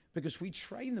eventually, because we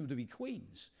train them to be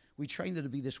queens. We train them to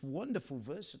be this wonderful,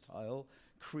 versatile,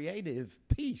 creative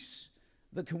piece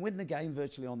that can win the game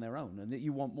virtually on their own and that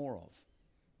you want more of.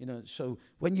 You know, so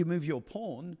when you move your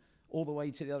pawn all the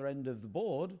way to the other end of the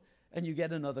board and you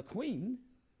get another queen,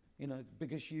 you know,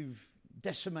 because you've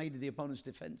decimated the opponent's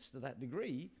defense to that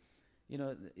degree, you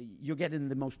know, you're getting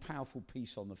the most powerful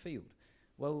piece on the field.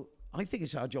 Well, I think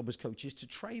it's our job as coaches to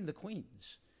train the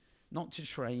queens, not to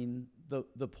train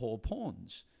the poor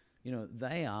pawns. You know,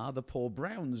 they are the poor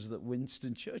Browns that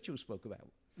Winston Churchill spoke about.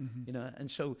 Mm-hmm. You know,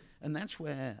 and that's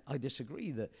where I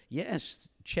disagree that, yes,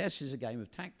 chess is a game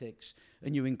of tactics,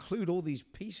 and you include all these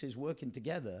pieces working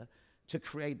together to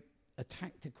create a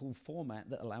tactical format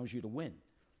that allows you to win.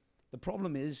 The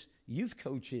problem is youth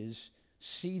coaches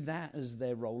see that as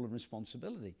their role and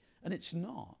responsibility, and it's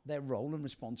not. Their role and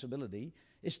responsibility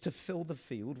is to fill the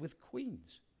field with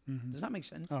queens. Mm-hmm. Does that make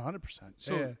sense? 100%.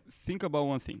 So think about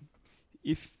one thing.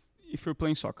 If you're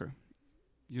playing soccer,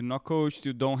 you're not coached,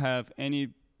 you don't have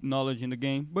any knowledge in the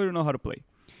game, but you know how to play.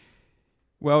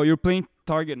 Well, you're playing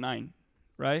target 9,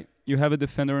 right? You have a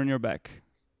defender on your back.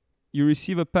 You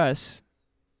receive a pass,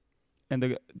 and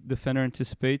the defender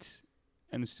anticipates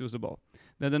and steals the ball.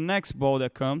 Then the next ball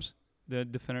that comes, the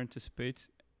defender anticipates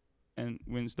and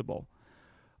wins the ball.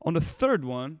 On the third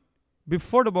one,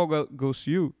 before the ball goes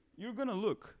to you, you're going to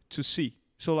look to see.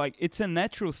 So, like, it's a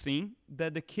natural thing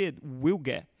that the kid will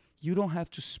get. You don't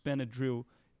have to spend a drill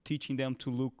teaching them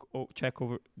to look or check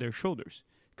over their shoulders,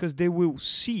 because they will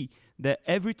see that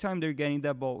every time they're getting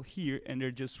that ball here and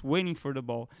they're just waiting for the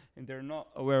ball and they're not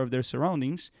aware of their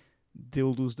surroundings,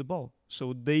 they'll lose the ball.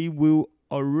 So they will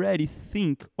already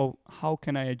think of, how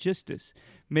can I adjust this?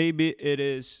 Maybe it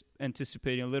is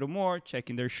anticipating a little more,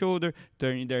 checking their shoulder,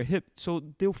 turning their hip. So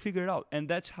they'll figure it out. And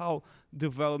that's how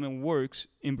development works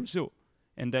in Brazil.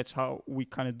 And that's how we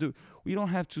kind of do. We don't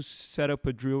have to set up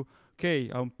a drill.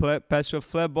 Okay, I'll pass you a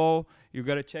flat ball. You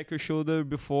got to check your shoulder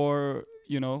before,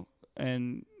 you know,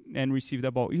 and receive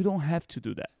that ball. You don't have to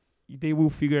do that. They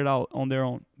will figure it out on their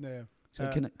own. Yeah.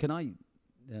 So can I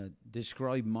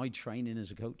describe my training as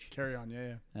a coach? Carry on,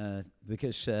 yeah.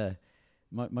 Because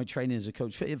my training as a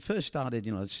coach, it first started,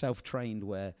 you know, self-trained,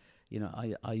 where, you know,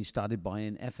 I started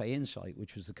buying FA Insight,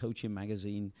 which was the coaching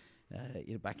magazine,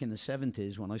 you know, back in the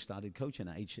 70s when I started coaching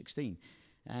at age 16.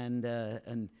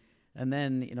 And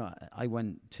then, you know, I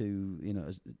went to, you know,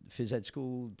 phys ed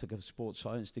school, took a sports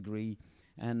science degree,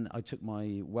 and I took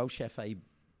my Welsh FA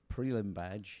prelim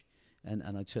badge,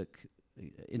 and I took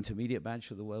intermediate badge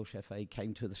for the Welsh FA,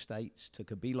 came to the States,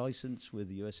 took a B license with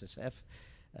the USSF,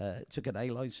 took an A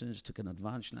license, took an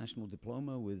advanced national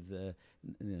diploma with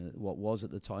what was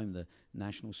at the time the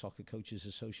National Soccer Coaches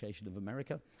Association of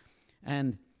America.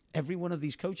 And every one of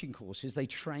these coaching courses, they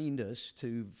trained us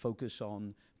to focus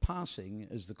on passing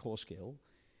as the core skill,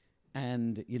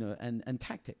 and, you know, and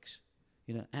tactics,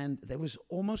 you know, and there was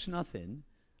almost nothing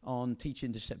on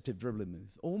teaching deceptive dribbling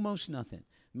moves, almost nothing.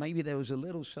 Maybe there was a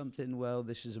little something, well,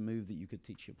 this is a move that you could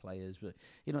teach your players, but,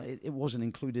 you know, it wasn't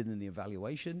included in the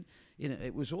evaluation. You know,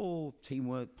 it was all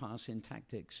teamwork, passing,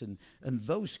 tactics, and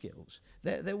those skills.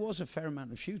 There was a fair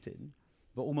amount of shooting,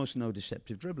 but almost no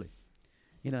deceptive dribbling,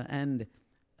 you know, and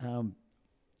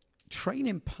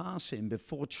training passing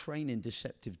before training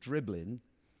deceptive dribbling,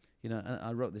 you know, and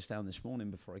I wrote this down this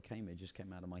morning before I came, it just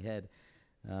came out of my head,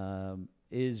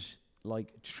 is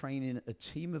like training a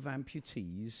team of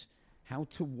amputees how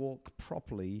to walk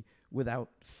properly without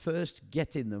first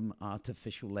getting them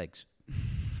artificial legs.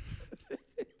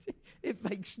 It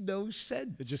makes no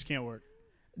sense. It just can't work.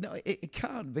 No, it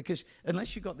can't, because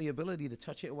unless you've got the ability to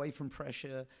touch it away from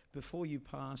pressure before you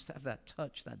pass, to have that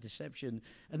touch, that deception,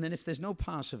 and then if there's no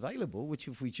pass available, which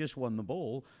if we just won the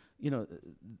ball,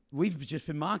 we've just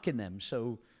been marking them,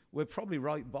 so we're probably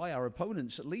right by our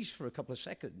opponents at least for a couple of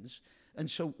seconds,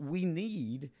 and so we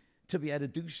need to be able to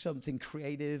do something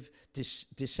creative,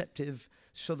 deceptive,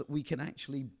 so that we can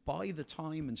actually buy the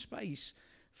time and space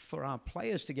for our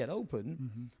players to get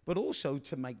open, but also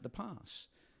to make the pass.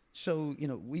 So,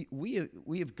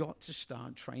 we have got to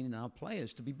start training our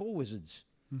players to be ball wizards,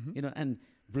 and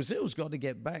Brazil's got to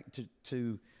get back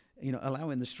to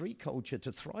allowing the street culture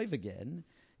to thrive again,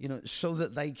 so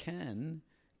that they can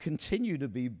continue to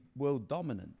be world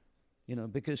dominant,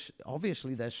 because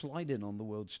obviously they're sliding on the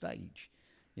world stage,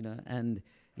 and,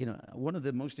 one of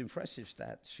the most impressive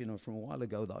stats, from a while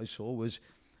ago that I saw was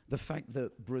the fact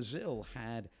that Brazil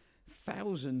had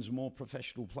thousands more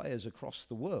professional players across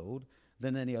the world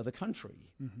than any other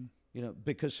country,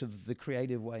 because of the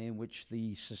creative way in which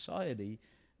the society,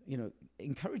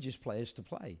 encourages players to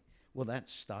play. Well,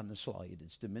 that's starting to slide.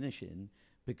 It's diminishing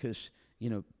because,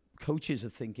 coaches are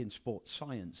thinking sports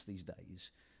science these days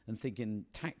and thinking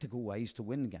tactical ways to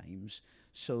win games.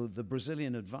 So the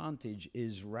Brazilian advantage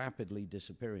is rapidly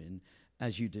disappearing,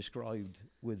 as you described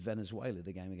with Venezuela,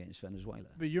 the game against Venezuela.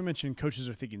 But you're mentioning coaches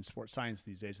are thinking sports science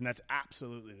these days, and that's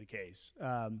absolutely the case.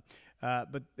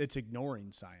 But it's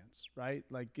ignoring science, right?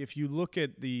 Like if you look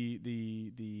at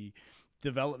the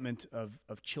development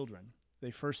of children,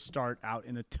 they first start out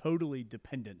in a totally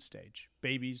dependent stage.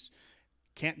 Babies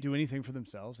can't do anything for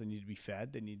themselves. They need to be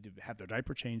fed. They need to have their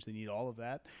diaper changed. They need all of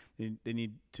that. They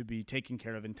need to be taken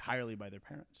care of entirely by their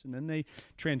parents. And then they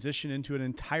transition into an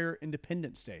entire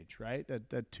independent stage, right?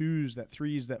 That twos, that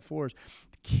threes, that fours.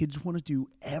 The kids want to do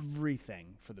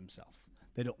everything for themselves.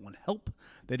 They don't want help.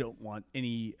 They don't want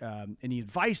any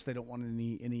advice. They don't want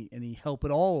any help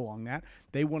at all along that.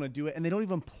 They want to do it, and they don't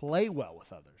even play well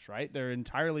with others, right? They're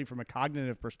entirely, from a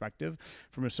cognitive perspective,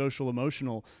 from a social,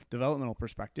 emotional, developmental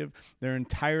perspective, they're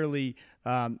entirely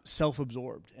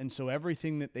self-absorbed. And so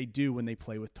everything that they do when they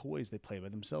play with toys, they play by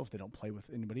themselves. They don't play with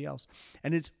anybody else.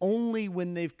 And it's only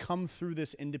when they've come through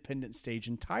this independent stage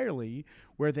entirely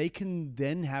where they can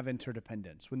then have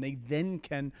interdependence, when they then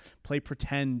can play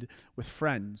pretend with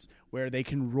friends, where they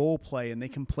can role play and they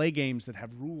can play games that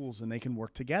have rules and they can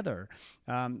work together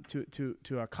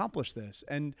to accomplish this.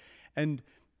 And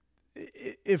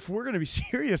if we're going to be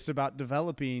serious about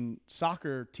developing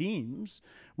soccer teams,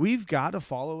 we've got to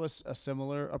follow a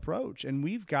similar approach, and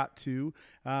we've got to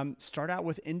start out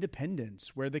with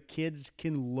independence, where the kids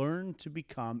can learn to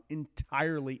become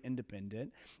entirely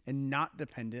independent and not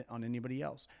dependent on anybody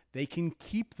else. They can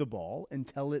keep the ball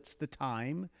until it's the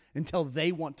time, until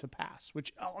they want to pass,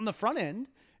 which on the front end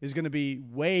is going to be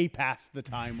way past the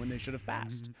time when they should have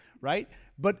passed, right?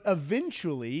 But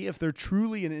eventually, if they're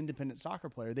truly an independent soccer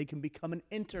player, they can become an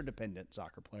interdependent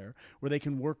soccer player where they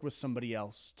can work with somebody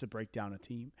else to break down a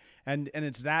team. And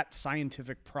it's that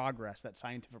scientific progress, that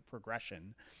scientific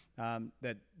progression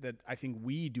that I think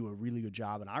we do a really good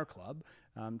job in our club,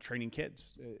 training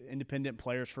kids, independent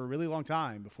players for a really long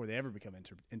time before they ever become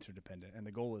interdependent. And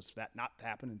the goal is for that not to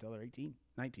happen until they're 18,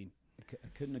 19. I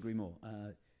couldn't agree more.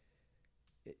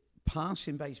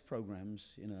 Passing-based programs,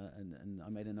 and I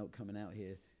made a note coming out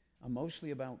here, are mostly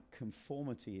about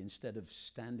conformity instead of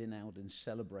standing out and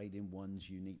celebrating one's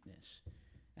uniqueness.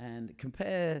 And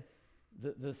compare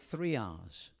the 3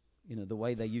 R's, the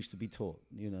way they used to be taught,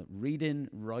 reading,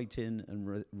 writing,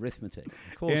 and arithmetic.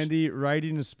 Of course, Andy,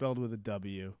 writing is spelled with a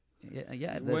W.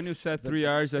 Yeah. When you said 3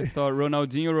 R's, I thought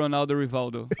Ronaldinho, Ronaldo,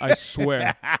 Rivaldo. I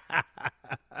swear.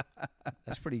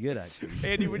 That's pretty good, actually.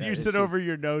 Andy, when you sent over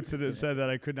your notes and it said that,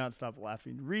 I could not stop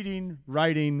laughing. Reading,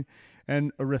 writing,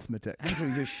 and arithmetic.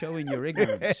 Andrew, you're showing your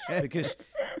ignorance because,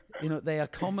 they are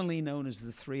commonly known as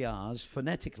the 3 R's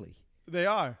phonetically. They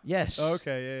are? Yes.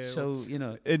 Okay, yeah. So,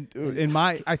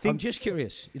 I think I'm just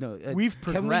curious, we've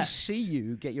progressed. Can we see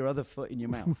you get your other foot in your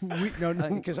mouth? No.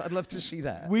 Because I'd love to see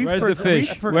that. Where's the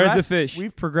fish? Where's the fish?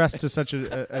 We've progressed to such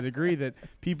a degree that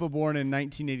people born in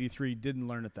 1983 didn't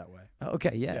learn it that way.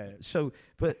 Okay, yeah. So,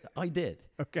 but I did.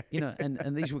 Okay.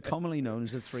 And these were commonly known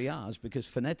as the 3 R's because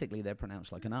phonetically they're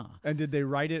pronounced like an R. And did they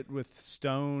write it with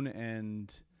stone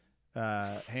and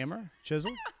hammer,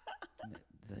 chisel?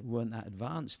 They weren't that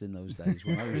advanced in those days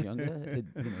when I was younger.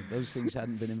 Those things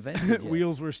hadn't been invented yet.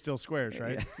 Wheels were still squares,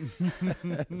 right?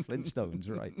 Flintstones,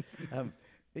 right?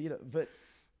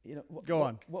 Go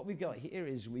on. What we've got here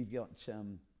is we've got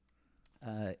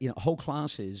whole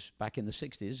classes back in the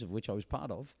 60s, of which I was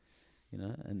part of,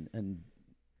 and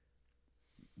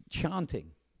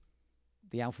chanting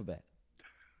the alphabet.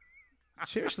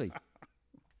 Seriously.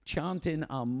 chanting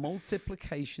our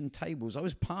multiplication tables. I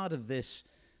was part of this,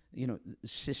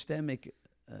 systemically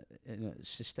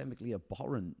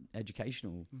abhorrent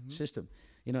educational system,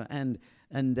 and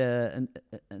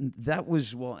that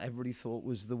was what everybody thought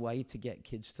was the way to get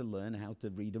kids to learn how to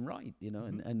read and write,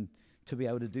 and to be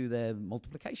able to do their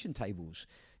multiplication tables,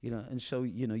 and so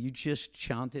you just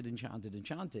chanted and chanted and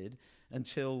chanted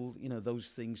until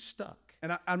those things stuck.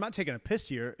 And I'm not taking a piss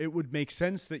here. It would make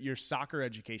sense that your soccer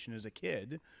education as a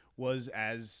kid was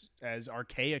as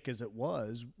archaic as it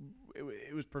was.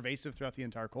 It was pervasive throughout the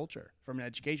entire culture from an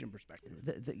education perspective.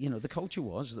 The culture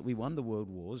was that we won the world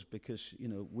wars because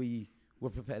we were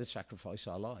prepared to sacrifice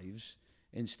our lives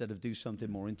instead of do something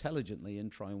more intelligently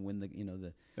and try and win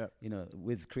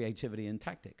with creativity and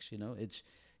tactics.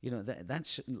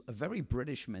 That's a very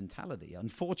British mentality,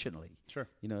 unfortunately. Sure.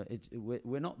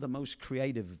 We're not the most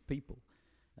creative people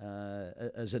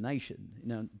as a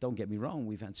nation. Don't get me wrong,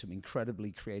 we've had some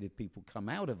incredibly creative people come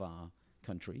out of our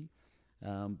country,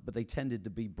 but they tended to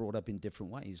be brought up in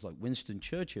different ways. Like Winston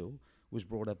Churchill was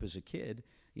brought up as a kid,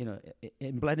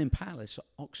 in Blenheim Palace,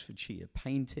 Oxfordshire,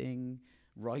 painting,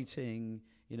 writing,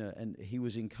 and he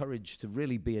was encouraged to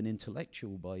really be an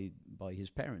intellectual by his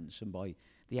parents and by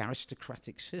the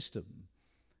aristocratic system,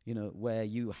 where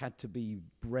you had to be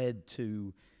bred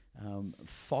to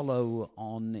follow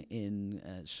on in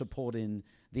supporting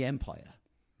the empire,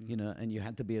 and you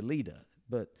had to be a leader.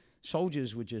 But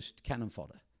soldiers were just cannon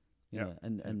fodder,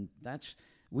 and that's,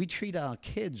 we treat our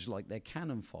kids like they're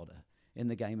cannon fodder in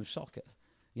the game of soccer.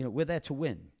 We're there to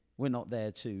win. We're not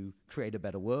there to create a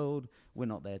better world. We're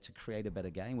not there to create a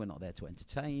better game. We're not there to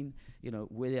entertain.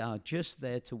 We are just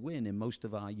there to win in most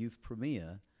of our youth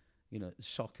premier,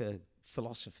 soccer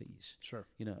philosophies, sure,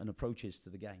 and approaches to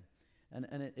the game.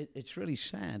 And it's really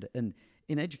sad. And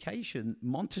in education,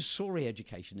 Montessori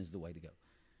education is the way to go,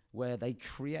 where they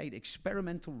create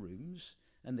experimental rooms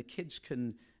and the kids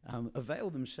can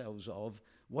avail themselves of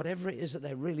whatever it is that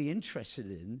they're really interested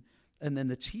in. And then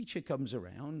the teacher comes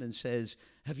around and says,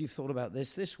 have you thought about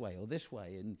this way or this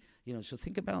way? And, so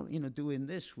think about, doing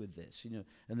this with this,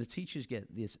 and the teachers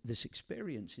get this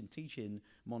experience in teaching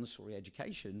Montessori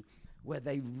education where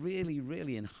they really,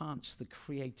 really enhance the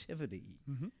creativity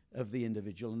of the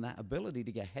individual and that ability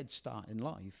to get a head start in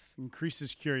life.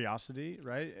 Increases curiosity,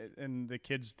 right? And the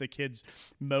kids'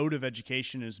 mode of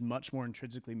education is much more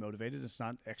intrinsically motivated. It's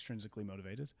not extrinsically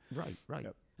motivated. Right.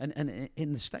 Yep. And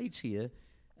in the States here,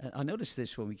 I noticed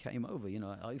this when we came over.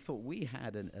 I thought we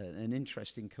had an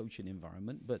interesting coaching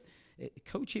environment, but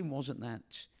coaching wasn't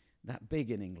that big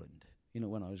in England,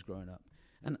 when I was growing up.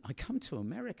 And I come to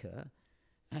America,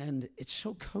 and it's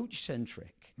so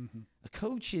coach-centric. A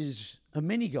coach is a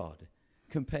mini-god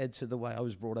compared to the way I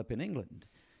was brought up in England,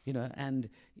 and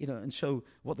so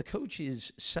what the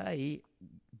coaches say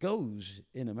goes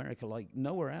in America like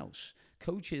nowhere else.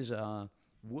 Coaches are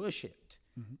worshipped.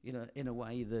 In a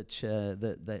way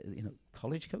that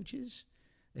college coaches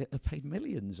are paid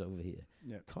millions over here.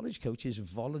 Yep. College coaches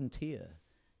volunteer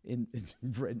in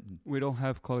Britain. We don't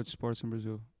have college sports in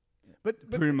Brazil.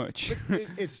 But pretty much.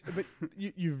 But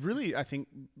you've really, I think,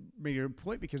 made your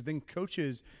point, because then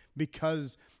coaches,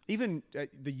 because even at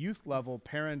the youth level,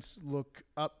 parents look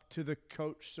up to the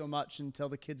coach so much and tell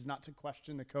the kids not to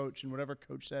question the coach, and whatever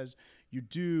coach says you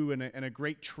do. And a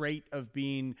great trait of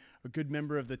being a good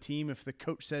member of the team, if the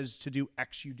coach says to do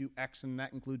X, you do X, and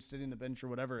that includes sitting the bench or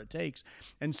whatever it takes.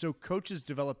 And so coaches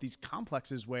develop these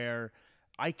complexes where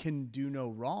I can do no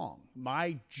wrong.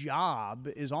 My job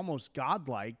is almost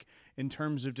godlike in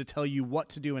terms of to tell you what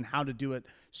to do and how to do it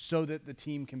so that the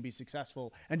team can be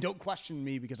successful. And don't question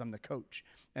me because I'm the coach.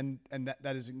 And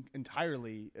that is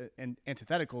entirely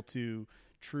antithetical to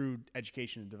true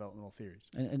education and developmental theories.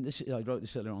 And this, I wrote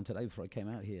this earlier on today before I came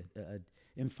out here.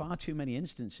 In far too many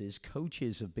instances,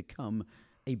 coaches have become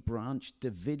a Branch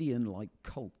Davidian-like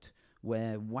cult,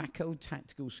 where wacko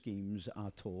tactical schemes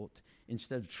are taught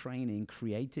instead of training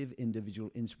creative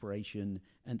individual inspiration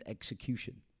and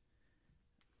execution.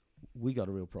 We got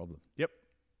a real problem. Yep.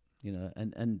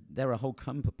 And there are whole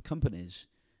companies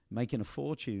making a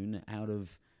fortune out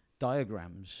of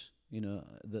diagrams,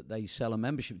 that they sell a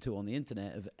membership to on the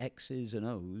internet of X's and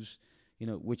O's,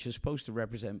 which are supposed to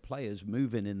represent players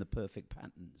moving in the perfect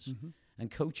patterns. And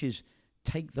coaches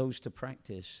take those to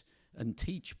practice and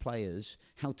teach players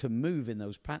how to move in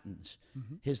those patterns.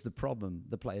 Here's the problem: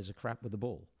 the players are crap with the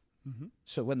ball.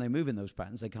 So when they move in those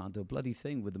patterns, they can't do a bloody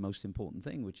thing with the most important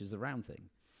thing, which is the round thing.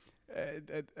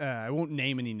 I won't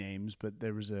name any names, but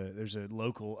there's a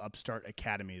local upstart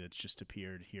academy that's just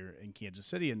appeared here in Kansas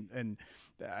City, and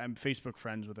I'm Facebook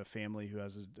friends with a family who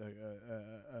has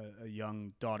a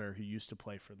young daughter who used to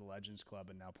play for the Legends Club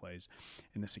and now plays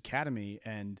in this academy,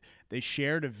 and they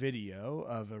shared a video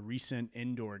of a recent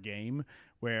indoor game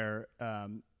where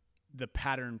the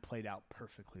pattern played out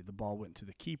perfectly. The ball went to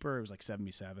the keeper. It was like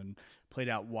 77. Played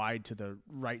out wide to the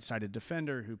right-sided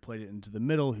defender, who played it into the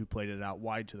middle, who played it out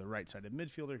wide to the right-sided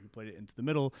midfielder, who played it into the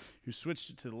middle, who switched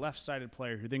it to the left-sided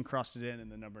player, who then crossed it in, and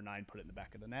the number 9 put it in the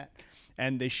back of the net.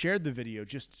 And they shared the video,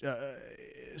 just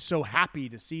so happy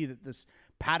to see that this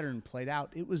pattern played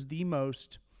out. It was the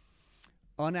most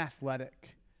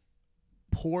unathletic,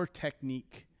 poor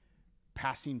technique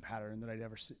passing pattern that I'd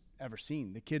ever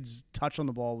seen. The kid's touch on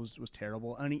the ball was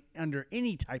terrible. Under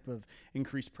any type of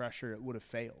increased pressure, it would have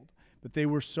failed. But they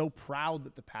were so proud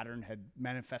that the pattern had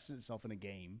manifested itself in a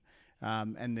game,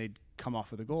 and they'd come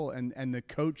off with a goal. And the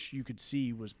coach, you could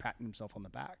see, was patting himself on the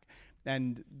back.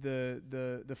 And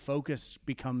the focus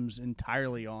becomes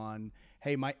entirely on,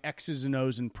 hey, my X's and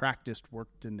O's in practice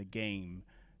worked in the game.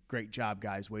 Great job,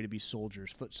 guys. Way to be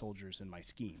soldiers, foot soldiers in my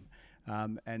scheme.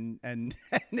 And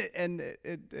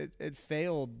it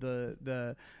failed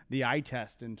the eye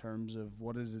test in terms of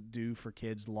what does it do for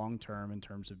kids long term in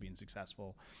terms of being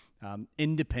successful,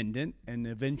 independent and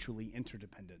eventually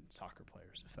interdependent soccer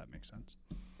players, if that makes sense.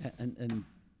 And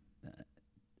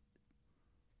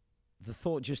the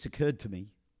thought just occurred to me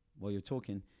while you're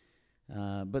talking,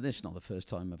 but this is not the first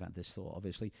time I've had this thought.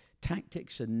 Obviously,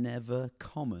 tactics are never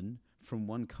common from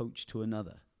one coach to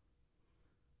another.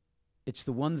 It's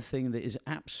the one thing that is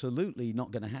absolutely not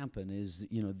going to happen is,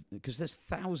 because there's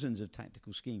thousands of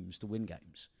tactical schemes to win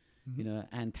games,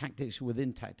 and tactics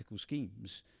within tactical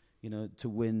schemes, to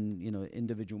win,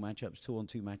 individual matchups,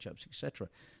 2-on-2 matchups, etc.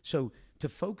 So to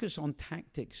focus on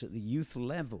tactics at the youth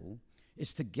level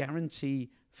is to guarantee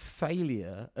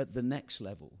failure at the next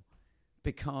level,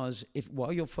 because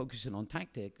while you're focusing on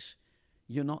tactics,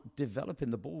 you're not developing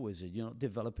the ball wizard, you're not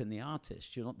developing the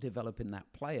artist, you're not developing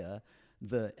that player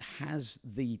that has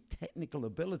the technical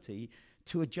ability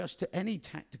to adjust to any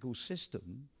tactical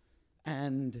system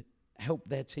and help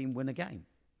their team win a game.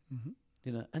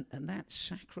 Mm-hmm. And that's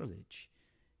sacrilege.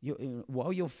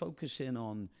 While you're focusing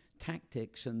on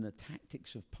tactics and the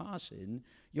tactics of passing,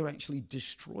 you're actually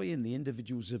destroying the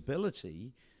individual's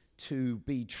ability to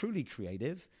be truly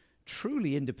creative,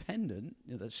 truly independent.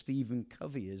 That's Stephen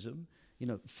Coveyism.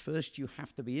 First you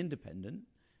have to be independent.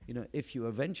 If you're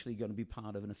eventually going to be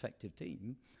part of an effective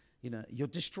team, you're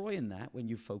destroying that when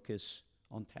you focus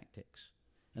on tactics.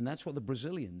 And that's what the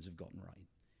Brazilians have gotten right,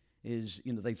 is,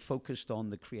 they focused on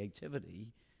the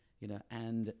creativity,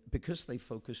 and because they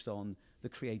focused on the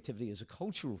creativity as a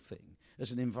cultural thing,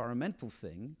 as an environmental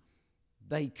thing,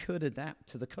 they could adapt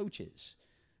to the coaches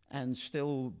and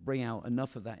still bring out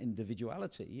enough of that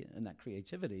individuality and that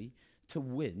creativity to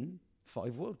win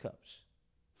 5 World Cups.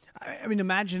 I mean,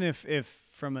 imagine if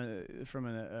from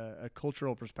a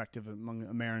cultural perspective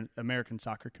among American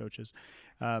soccer coaches,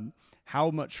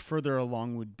 how much further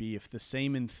along would be if the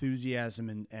same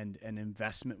enthusiasm and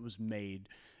investment was made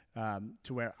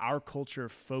to where our culture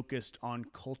focused on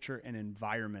culture and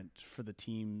environment for the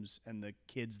teams and the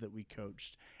kids that we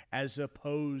coached, as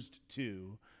opposed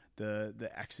to the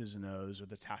X's and O's or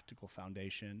the tactical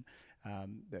foundation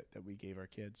that we gave our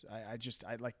kids. I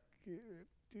like.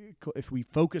 If we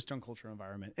focused on culture and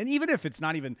environment, and even if it's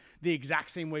not even the exact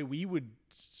same way we would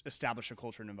establish a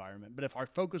culture and environment, but if our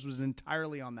focus was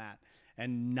entirely on that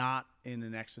and not in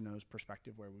an X and O's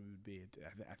perspective where we would be,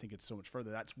 I think it's so much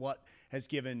further. That's what has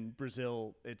given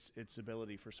Brazil its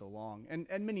ability for so long,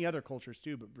 and many other cultures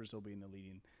too, but Brazil being the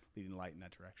leading light in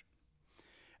that direction.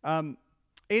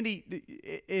 Andy,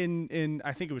 in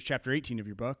I think it was chapter 18 of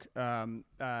your book,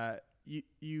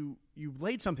 you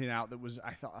laid something out that was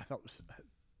I thought was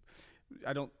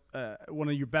one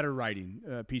of your better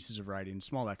writing pieces of writing,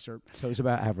 small excerpt. So it's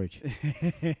about average.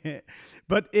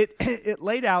 But it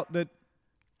laid out that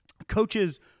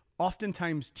coaches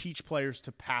oftentimes teach players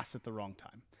to pass at the wrong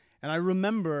time. And I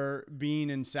remember being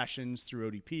in sessions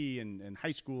through ODP and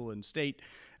high school and state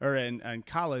or in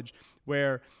college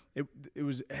where it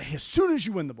was as soon as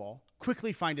you win the ball,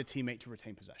 quickly find a teammate to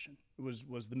retain possession. It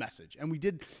was the message. And we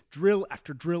did drill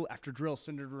after drill after drill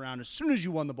centered around as soon as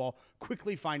you won the ball,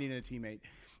 quickly finding a teammate.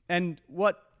 And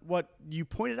what you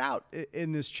pointed out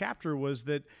in this chapter was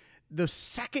that the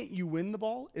second you win the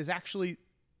ball is actually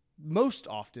most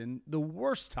often the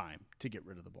worst time to get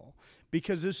rid of the ball,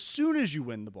 because as soon as you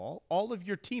win the ball, all of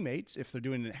your teammates, if they're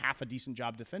doing half a decent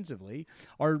job defensively,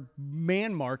 are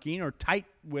man marking or tight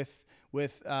with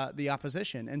the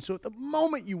opposition. And so at the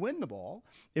moment you win the ball,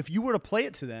 if you were to play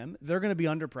it to them, they're going to be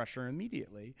under pressure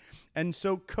immediately. And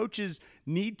so coaches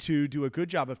need to do a good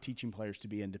job of teaching players to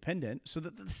be independent so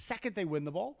that the second they win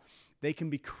the ball, they can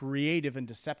be creative and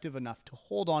deceptive enough to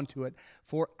hold on to it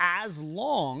for as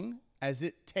long as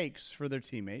it takes for their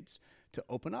teammates to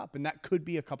open up. And that could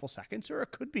be a couple seconds, or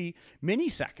it could be many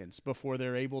seconds before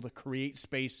they're able to create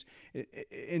space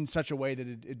in such a way that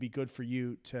it'd be good for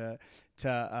you to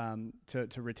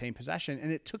retain possession.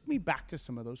 And it took me back to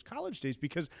some of those college days,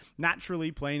 because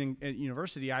naturally playing at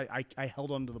university, I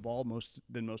held onto the ball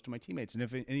than most of my teammates. And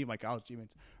if any of my college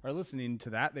teammates are listening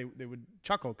to that, they would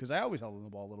chuckle, because I always held on the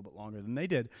ball a little bit longer than they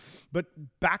did. But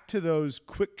back to those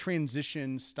quick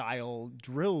transition style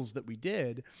drills that we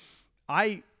did,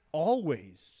 I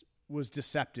always was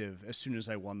deceptive as soon as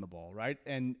I won the ball, right?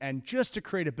 And just to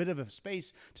create a bit of a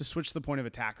space to switch the point of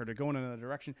attack or to go in another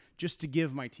direction, just to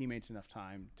give my teammates enough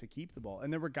time to keep the ball.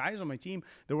 And there were guys on my team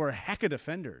that were a heck of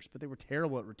defenders, but they were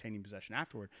terrible at retaining possession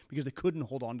afterward because they couldn't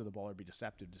hold on to the ball or be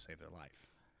deceptive to save their life.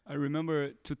 I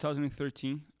remember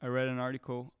 2013, I read an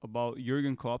article about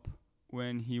Jurgen Klopp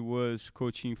when he was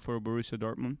coaching for Borussia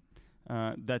Dortmund.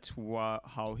 That's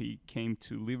how he came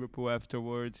to Liverpool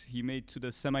afterwards. He made to the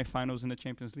semifinals in the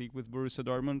Champions League with Borussia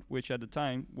Dortmund, which at the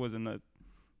time wasn't a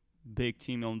big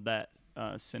team on that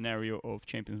scenario of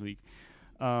Champions League.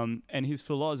 And his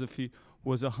philosophy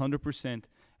was 100%.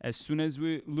 As soon as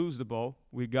we lose the ball,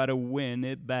 we got to win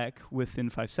it back within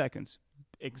 5 seconds.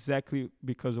 Exactly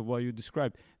because of what you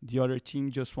described. The other team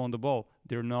just won the ball.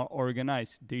 They're not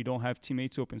organized. They don't have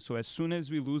teammates open. So as soon as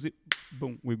we lose it,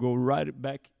 boom, we go right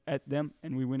back at them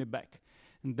and we win it back.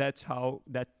 And that's how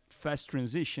that fast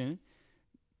transition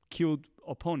killed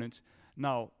opponents.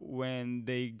 Now, when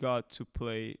they got to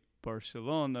play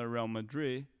Barcelona, Real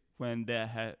Madrid, when they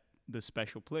had the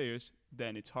special players,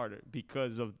 then it's harder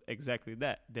because of exactly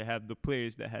that. They have the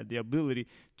players that had the ability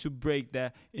to break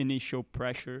that initial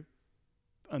pressure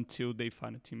until they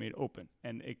find a teammate open.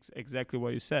 And exactly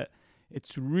what you said.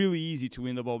 It's really easy to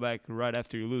win the ball back right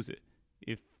after you lose it.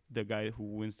 If the guy who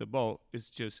wins the ball is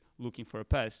just looking for a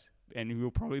pass, and he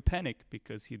will probably panic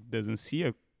because he doesn't see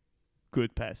a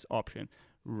good pass option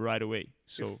right away.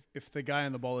 So if the guy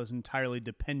on the ball is entirely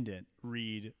dependent,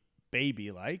 read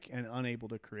baby-like and unable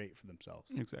to create for themselves.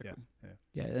 Exactly.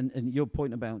 Yeah, and your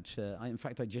point about, in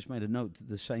fact, I just made a note to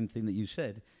the same thing that you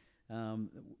said.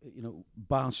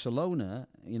 Barcelona,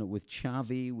 with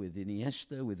Xavi, with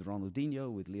Iniesta, with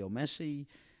Ronaldinho, with Leo Messi,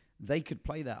 they could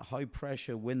play that high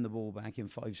pressure, win the ball back in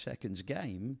 5 seconds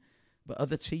game, but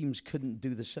other teams couldn't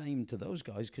do the same to those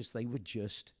guys because they were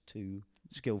just too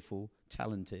skillful,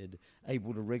 talented,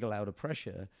 able to wriggle out of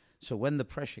pressure. So when the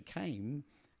pressure came,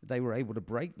 they were able to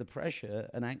break the pressure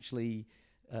and actually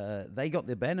they got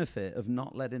the benefit of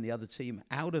not letting the other team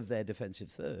out of their defensive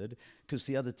third because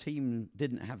the other team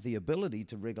didn't have the ability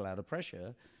to wriggle out of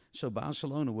pressure. So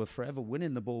Barcelona were forever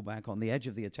winning the ball back on the edge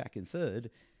of the attacking third.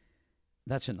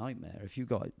 That's a nightmare. If you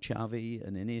got Xavi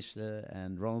and Iniesta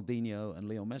and Ronaldinho and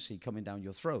Leo Messi coming down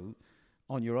your throat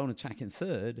on your own attacking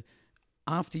third,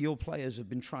 after your players have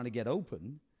been trying to get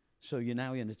open, so you're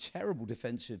now in a terrible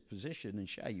defensive position and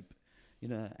shape,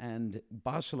 and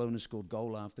Barcelona scored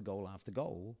goal after goal after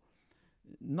goal,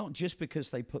 not just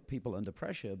because they put people under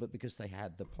pressure, but because they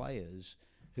had the players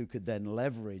who could then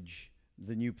leverage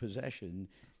the new possession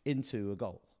into a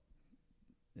goal.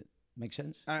 Make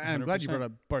sense? I'm glad you brought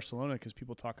up Barcelona because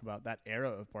people talk about that era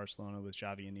of Barcelona with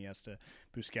Xavi, Iniesta,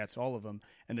 Busquets, all of them,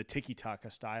 and the tiki-taka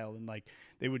style. And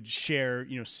they would share,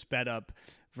 sped up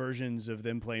versions of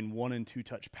them playing 1- and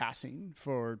 2-touch passing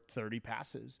for 30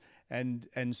 passes. And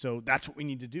so that's what we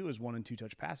need to do is 1- and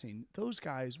 2-touch passing. Those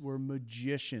guys were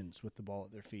magicians with the ball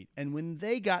at their feet. And when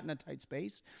they got in a tight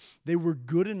space, they were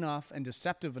good enough and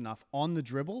deceptive enough on the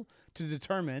dribble to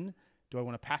determine, do I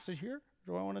want to pass it here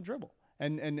or do I want to dribble?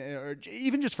 Or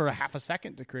even just for a half a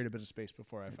second to create a bit of space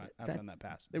before I found that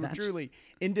pass. They were truly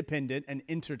independent and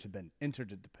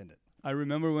interdependent. I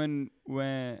remember when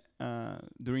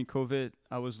during COVID,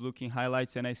 I was looking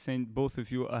highlights and I sent both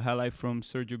of you a highlight from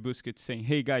Sergio Busquets saying,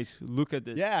 "Hey guys, look at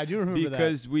this." Yeah, I do remember that.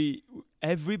 Because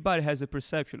everybody has a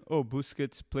perception. Oh,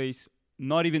 Busquets plays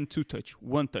not even 2-touch,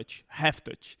 1-touch,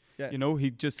 half-touch. Yeah. He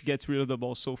just gets rid of the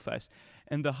ball so fast.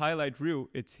 And the highlight reel,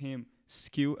 it's him.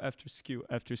 Skill after skill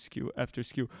after skill after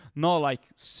skill. Not like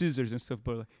scissors and stuff,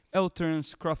 but like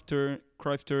L-turns,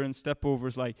 Cruyff turns, step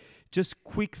overs, just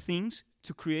quick things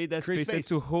to create that space and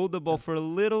to hold the ball for a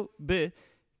little bit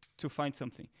to find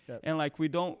something. Yep. And like we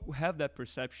don't have that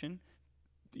perception,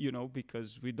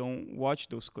 because we don't watch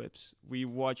those clips. We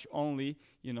watch only,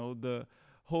 the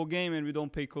whole game, and we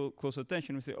don't pay close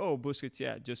attention. We say, oh,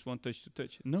 Busquets, just one touch to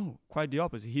touch. No, quite the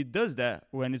opposite. He does that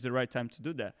when it's the right time to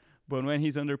do that. But when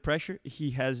he's under pressure,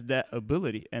 he has that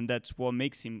ability, and that's what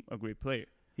makes him a great player.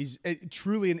 He's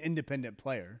truly an independent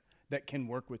player that can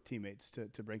work with teammates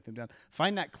to break them down.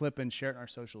 Find that clip and share it on our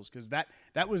socials, because that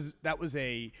was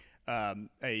a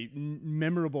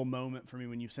memorable moment for me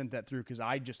when you sent that through, because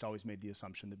I just always made the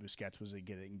assumption that Busquets was a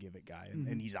get it and give it guy,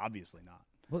 and he's obviously not.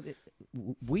 Well,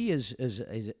 we as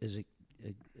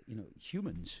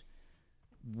humans,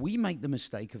 we make the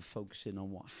mistake of focusing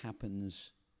on what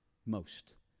happens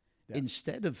most,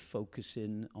 instead of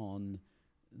focusing on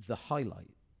the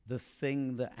highlight, the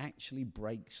thing that actually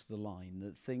breaks the line,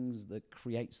 the things that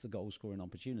creates the goal-scoring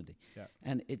opportunity. Yeah.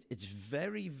 And it's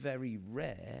very, very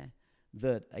rare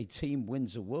that a team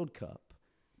wins a World Cup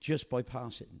just by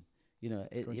passing.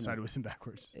 Going sideways and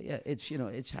backwards. Yeah,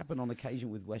 it's happened on occasion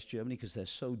with West Germany because they're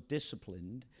so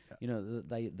disciplined. Yeah.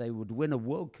 That they would win a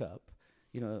World Cup,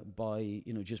 by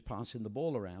just passing the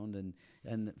ball around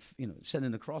and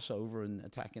sending a crossover and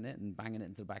attacking it and banging it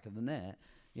into the back of the net.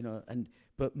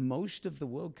 But most of the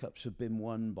World Cups have been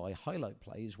won by highlight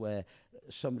plays where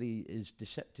somebody is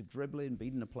deceptive dribbling,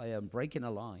 beating a player, and breaking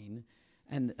a line,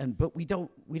 but we don't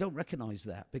recognize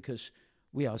that because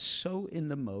we are so in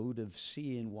the mode of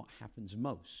seeing what happens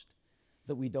most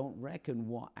that we don't reckon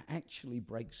what actually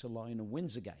breaks a line and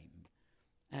wins a game.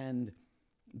 And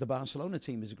the Barcelona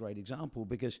team is a great example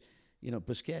because,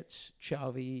 Busquets,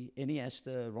 Xavi,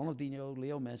 Iniesta, Ronaldinho,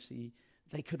 Leo Messi,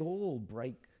 they could all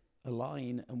break a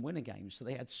line and win a game. So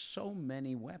they had so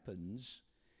many weapons.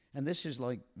 And this is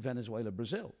like Venezuela,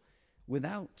 Brazil.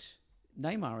 Without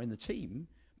Neymar in the team,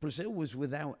 Brazil was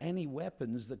without any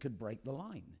weapons that could break the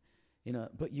line.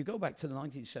 But you go back to the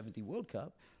 1970 World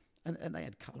Cup, and they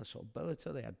had Carlos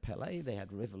Alberto, they had Pelé, they had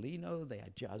Rivellino, they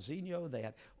had Jairzinho, they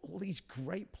had all these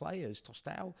great players,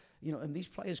 Tostão, and these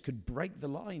players could break the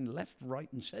line left, right,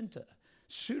 and center.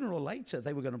 Sooner or later,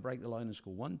 they were going to break the line and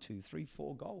score 1, 2, 3,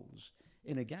 4 goals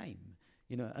in a game.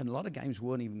 And a lot of games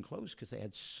weren't even close because they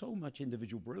had so much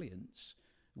individual brilliance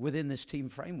within this team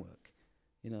framework.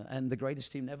 And the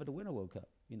greatest team never to win a World Cup,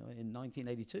 in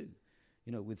 1982.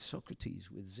 With Socrates,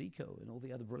 with Zico, and all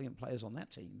the other brilliant players on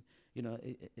that team.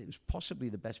 It was possibly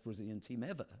the best Brazilian team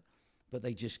ever, but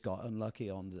they just got unlucky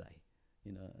on the day,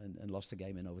 and lost the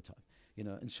game in overtime.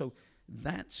 And so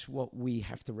that's what we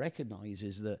have to recognize,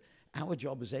 is that our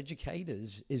job as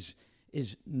educators is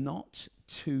not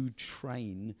to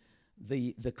train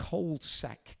the cold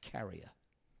sack carrier.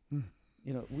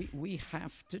 We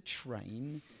have to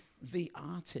train the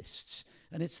artists,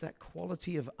 and it's that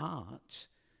quality of art.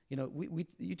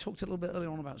 You talked a little bit earlier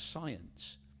on about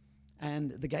science,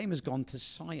 and the game has gone to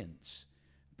science,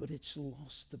 but it's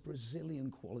lost the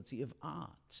Brazilian quality of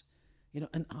art.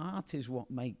 And art is what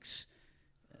makes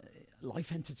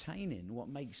life entertaining, what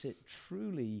makes it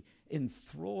truly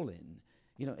enthralling.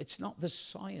 It's not the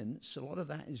science, a lot of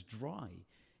that is dry.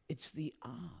 It's the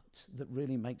art that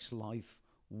really makes life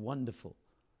wonderful.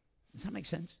 Does that make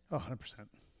sense? Oh, 100%.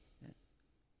 Yeah.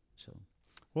 So.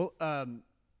 Well,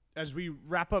 as we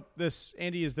wrap up this,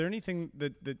 Andy, is there anything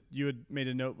that you had made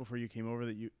a note before you came over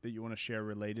that you want to share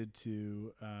related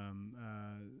to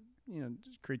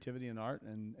just creativity and art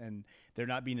and there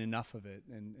not being enough of it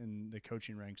in the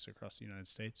coaching ranks across the United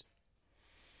States?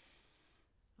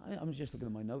 I'm just looking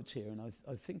at my notes here, and I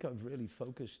think I've really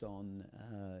focused on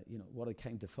what I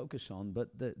came to focus on. But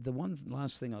the one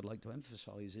last thing I'd like to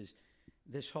emphasize is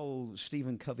this whole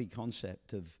Stephen Covey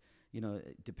concept of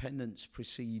dependence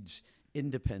precedes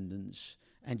independence,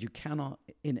 and you cannot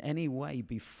in any way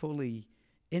be fully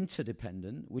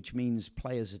interdependent, which means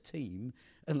play as a team,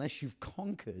 unless you've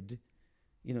conquered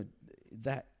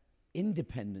that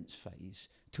independence phase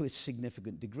to a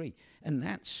significant degree. And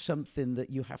that's something that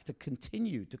you have to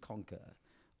continue to conquer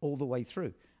all the way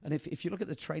through. And if you look at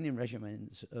the training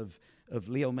regimens of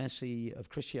Leo Messi, of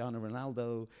Cristiano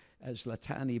Ronaldo, as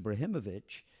Zlatan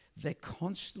Ibrahimovic, they're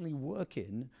constantly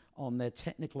working on their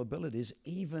technical abilities,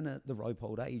 even at the ripe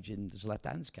old age, in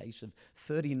Zlatan's case of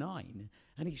 39,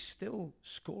 and he's still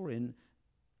scoring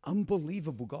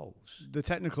unbelievable goals. The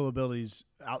technical abilities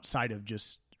outside of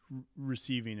just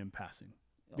receiving and passing.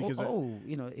 Because look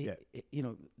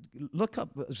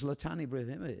up Zlatan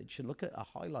Ibrahimovic and look at a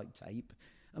highlight tape.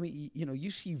 I mean,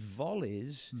 you see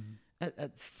volleys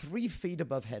at 3 feet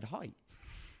above head height.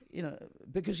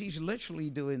 Because he's literally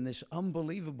doing this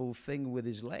unbelievable thing with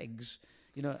his legs,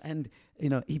 and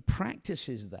he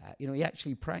practices that. He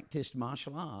actually practiced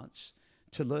martial arts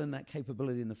to learn that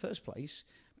capability in the first place.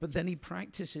 But then he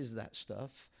practices that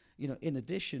stuff, in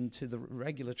addition to the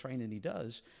regular training he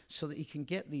does, so that he can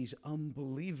get these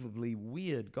unbelievably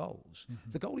weird goals.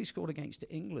 The goal he scored against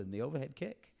England, the overhead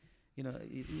kick, you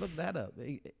look that up.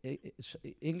 It's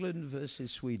England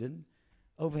versus Sweden,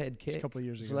 overhead kick. It's a couple of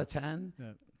years ago. Zlatan,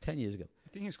 10 years ago. I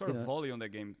think he scored a volley on that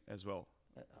game as well.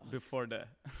 Before that,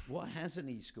 what hasn't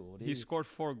he scored? He scored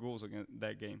 4 goals against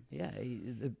that game. Yeah,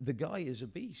 the guy is a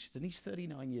beast, and he's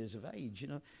 39 years of age.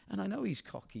 And I know he's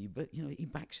cocky, but he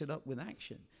backs it up with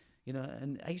action.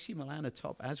 And AC Milan are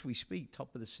top as we speak,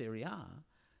 top of the Serie A.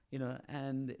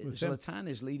 And Zlatan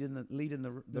is leading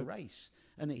the race,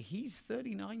 and he's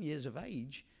 39 years of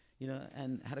age.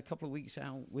 And had a couple of weeks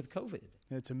out with COVID.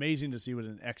 It's amazing to see what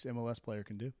an ex-MLS player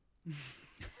can do.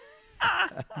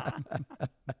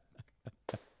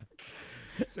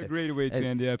 It's a great way to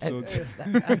end the episode.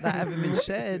 That having been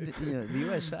said, the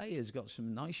USA has got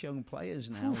some nice young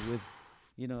players now with,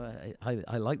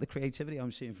 I like the creativity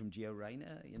I'm seeing from Gio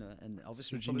Reyna, and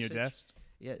obviously Serginho Dest.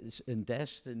 Yeah, and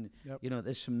Dest, and yep.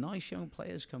 There's some nice young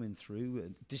players coming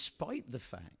through, despite the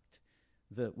fact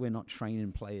that we're not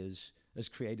training players as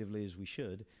creatively as we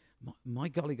should. My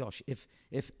golly gosh,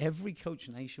 if every coach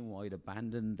nationwide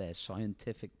abandoned their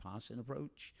scientific passing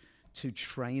approach to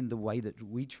train the way that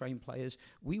we train players,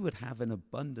 we would have an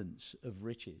abundance of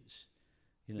riches,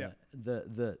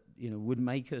 that would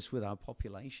make us, with our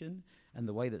population and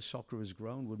the way that soccer has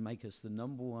grown, would make us the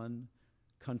 #1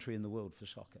 country in the world for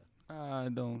soccer.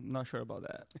 Not sure about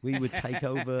that. We would take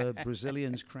over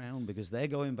Brazilians' crown because they're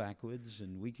going backwards,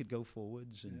 and we could go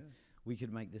forwards, and we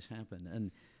could make this happen.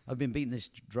 And I've been beating this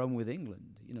drum with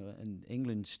England, and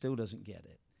England still doesn't get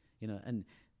it, and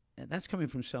that's coming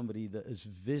from somebody that has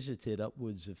visited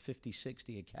upwards of 50,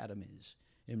 60 academies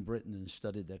in Britain and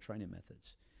studied their training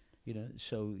methods.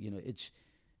 So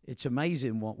it's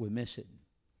amazing what we're missing.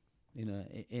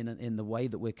 In the way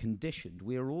that we're conditioned.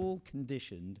 We are all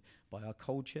conditioned by our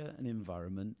culture and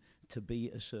environment to be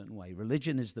a certain way.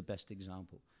 Religion is the best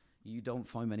example. You don't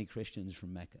find many Christians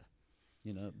from Mecca,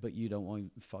 but you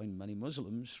don't find many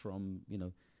Muslims from,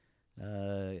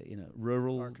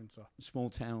 rural, Arkansas, small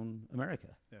town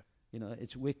America. Yeah.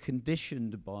 We're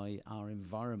conditioned by our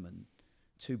environment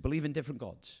to believe in different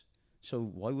gods. So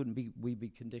why wouldn't we be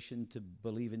conditioned to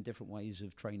believe in different ways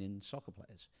of training soccer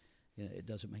players? It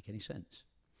doesn't make any sense.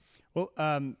 Well,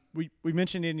 we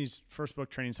mentioned Andy's first book,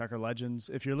 Training Soccer Legends.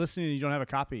 If you're listening and you don't have a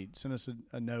copy, send us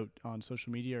a note on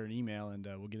social media or an email, and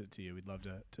we'll get it to you. We'd love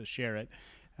to share it.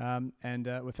 And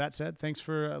with that said, thanks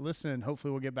for listening.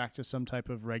 Hopefully we'll get back to some type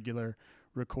of regular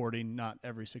recording, not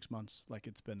every 6 months like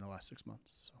it's been the last 6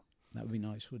 months. So that would be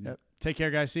nice, wouldn't it? Take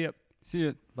care, guys. See ya. See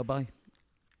ya. Bye-bye.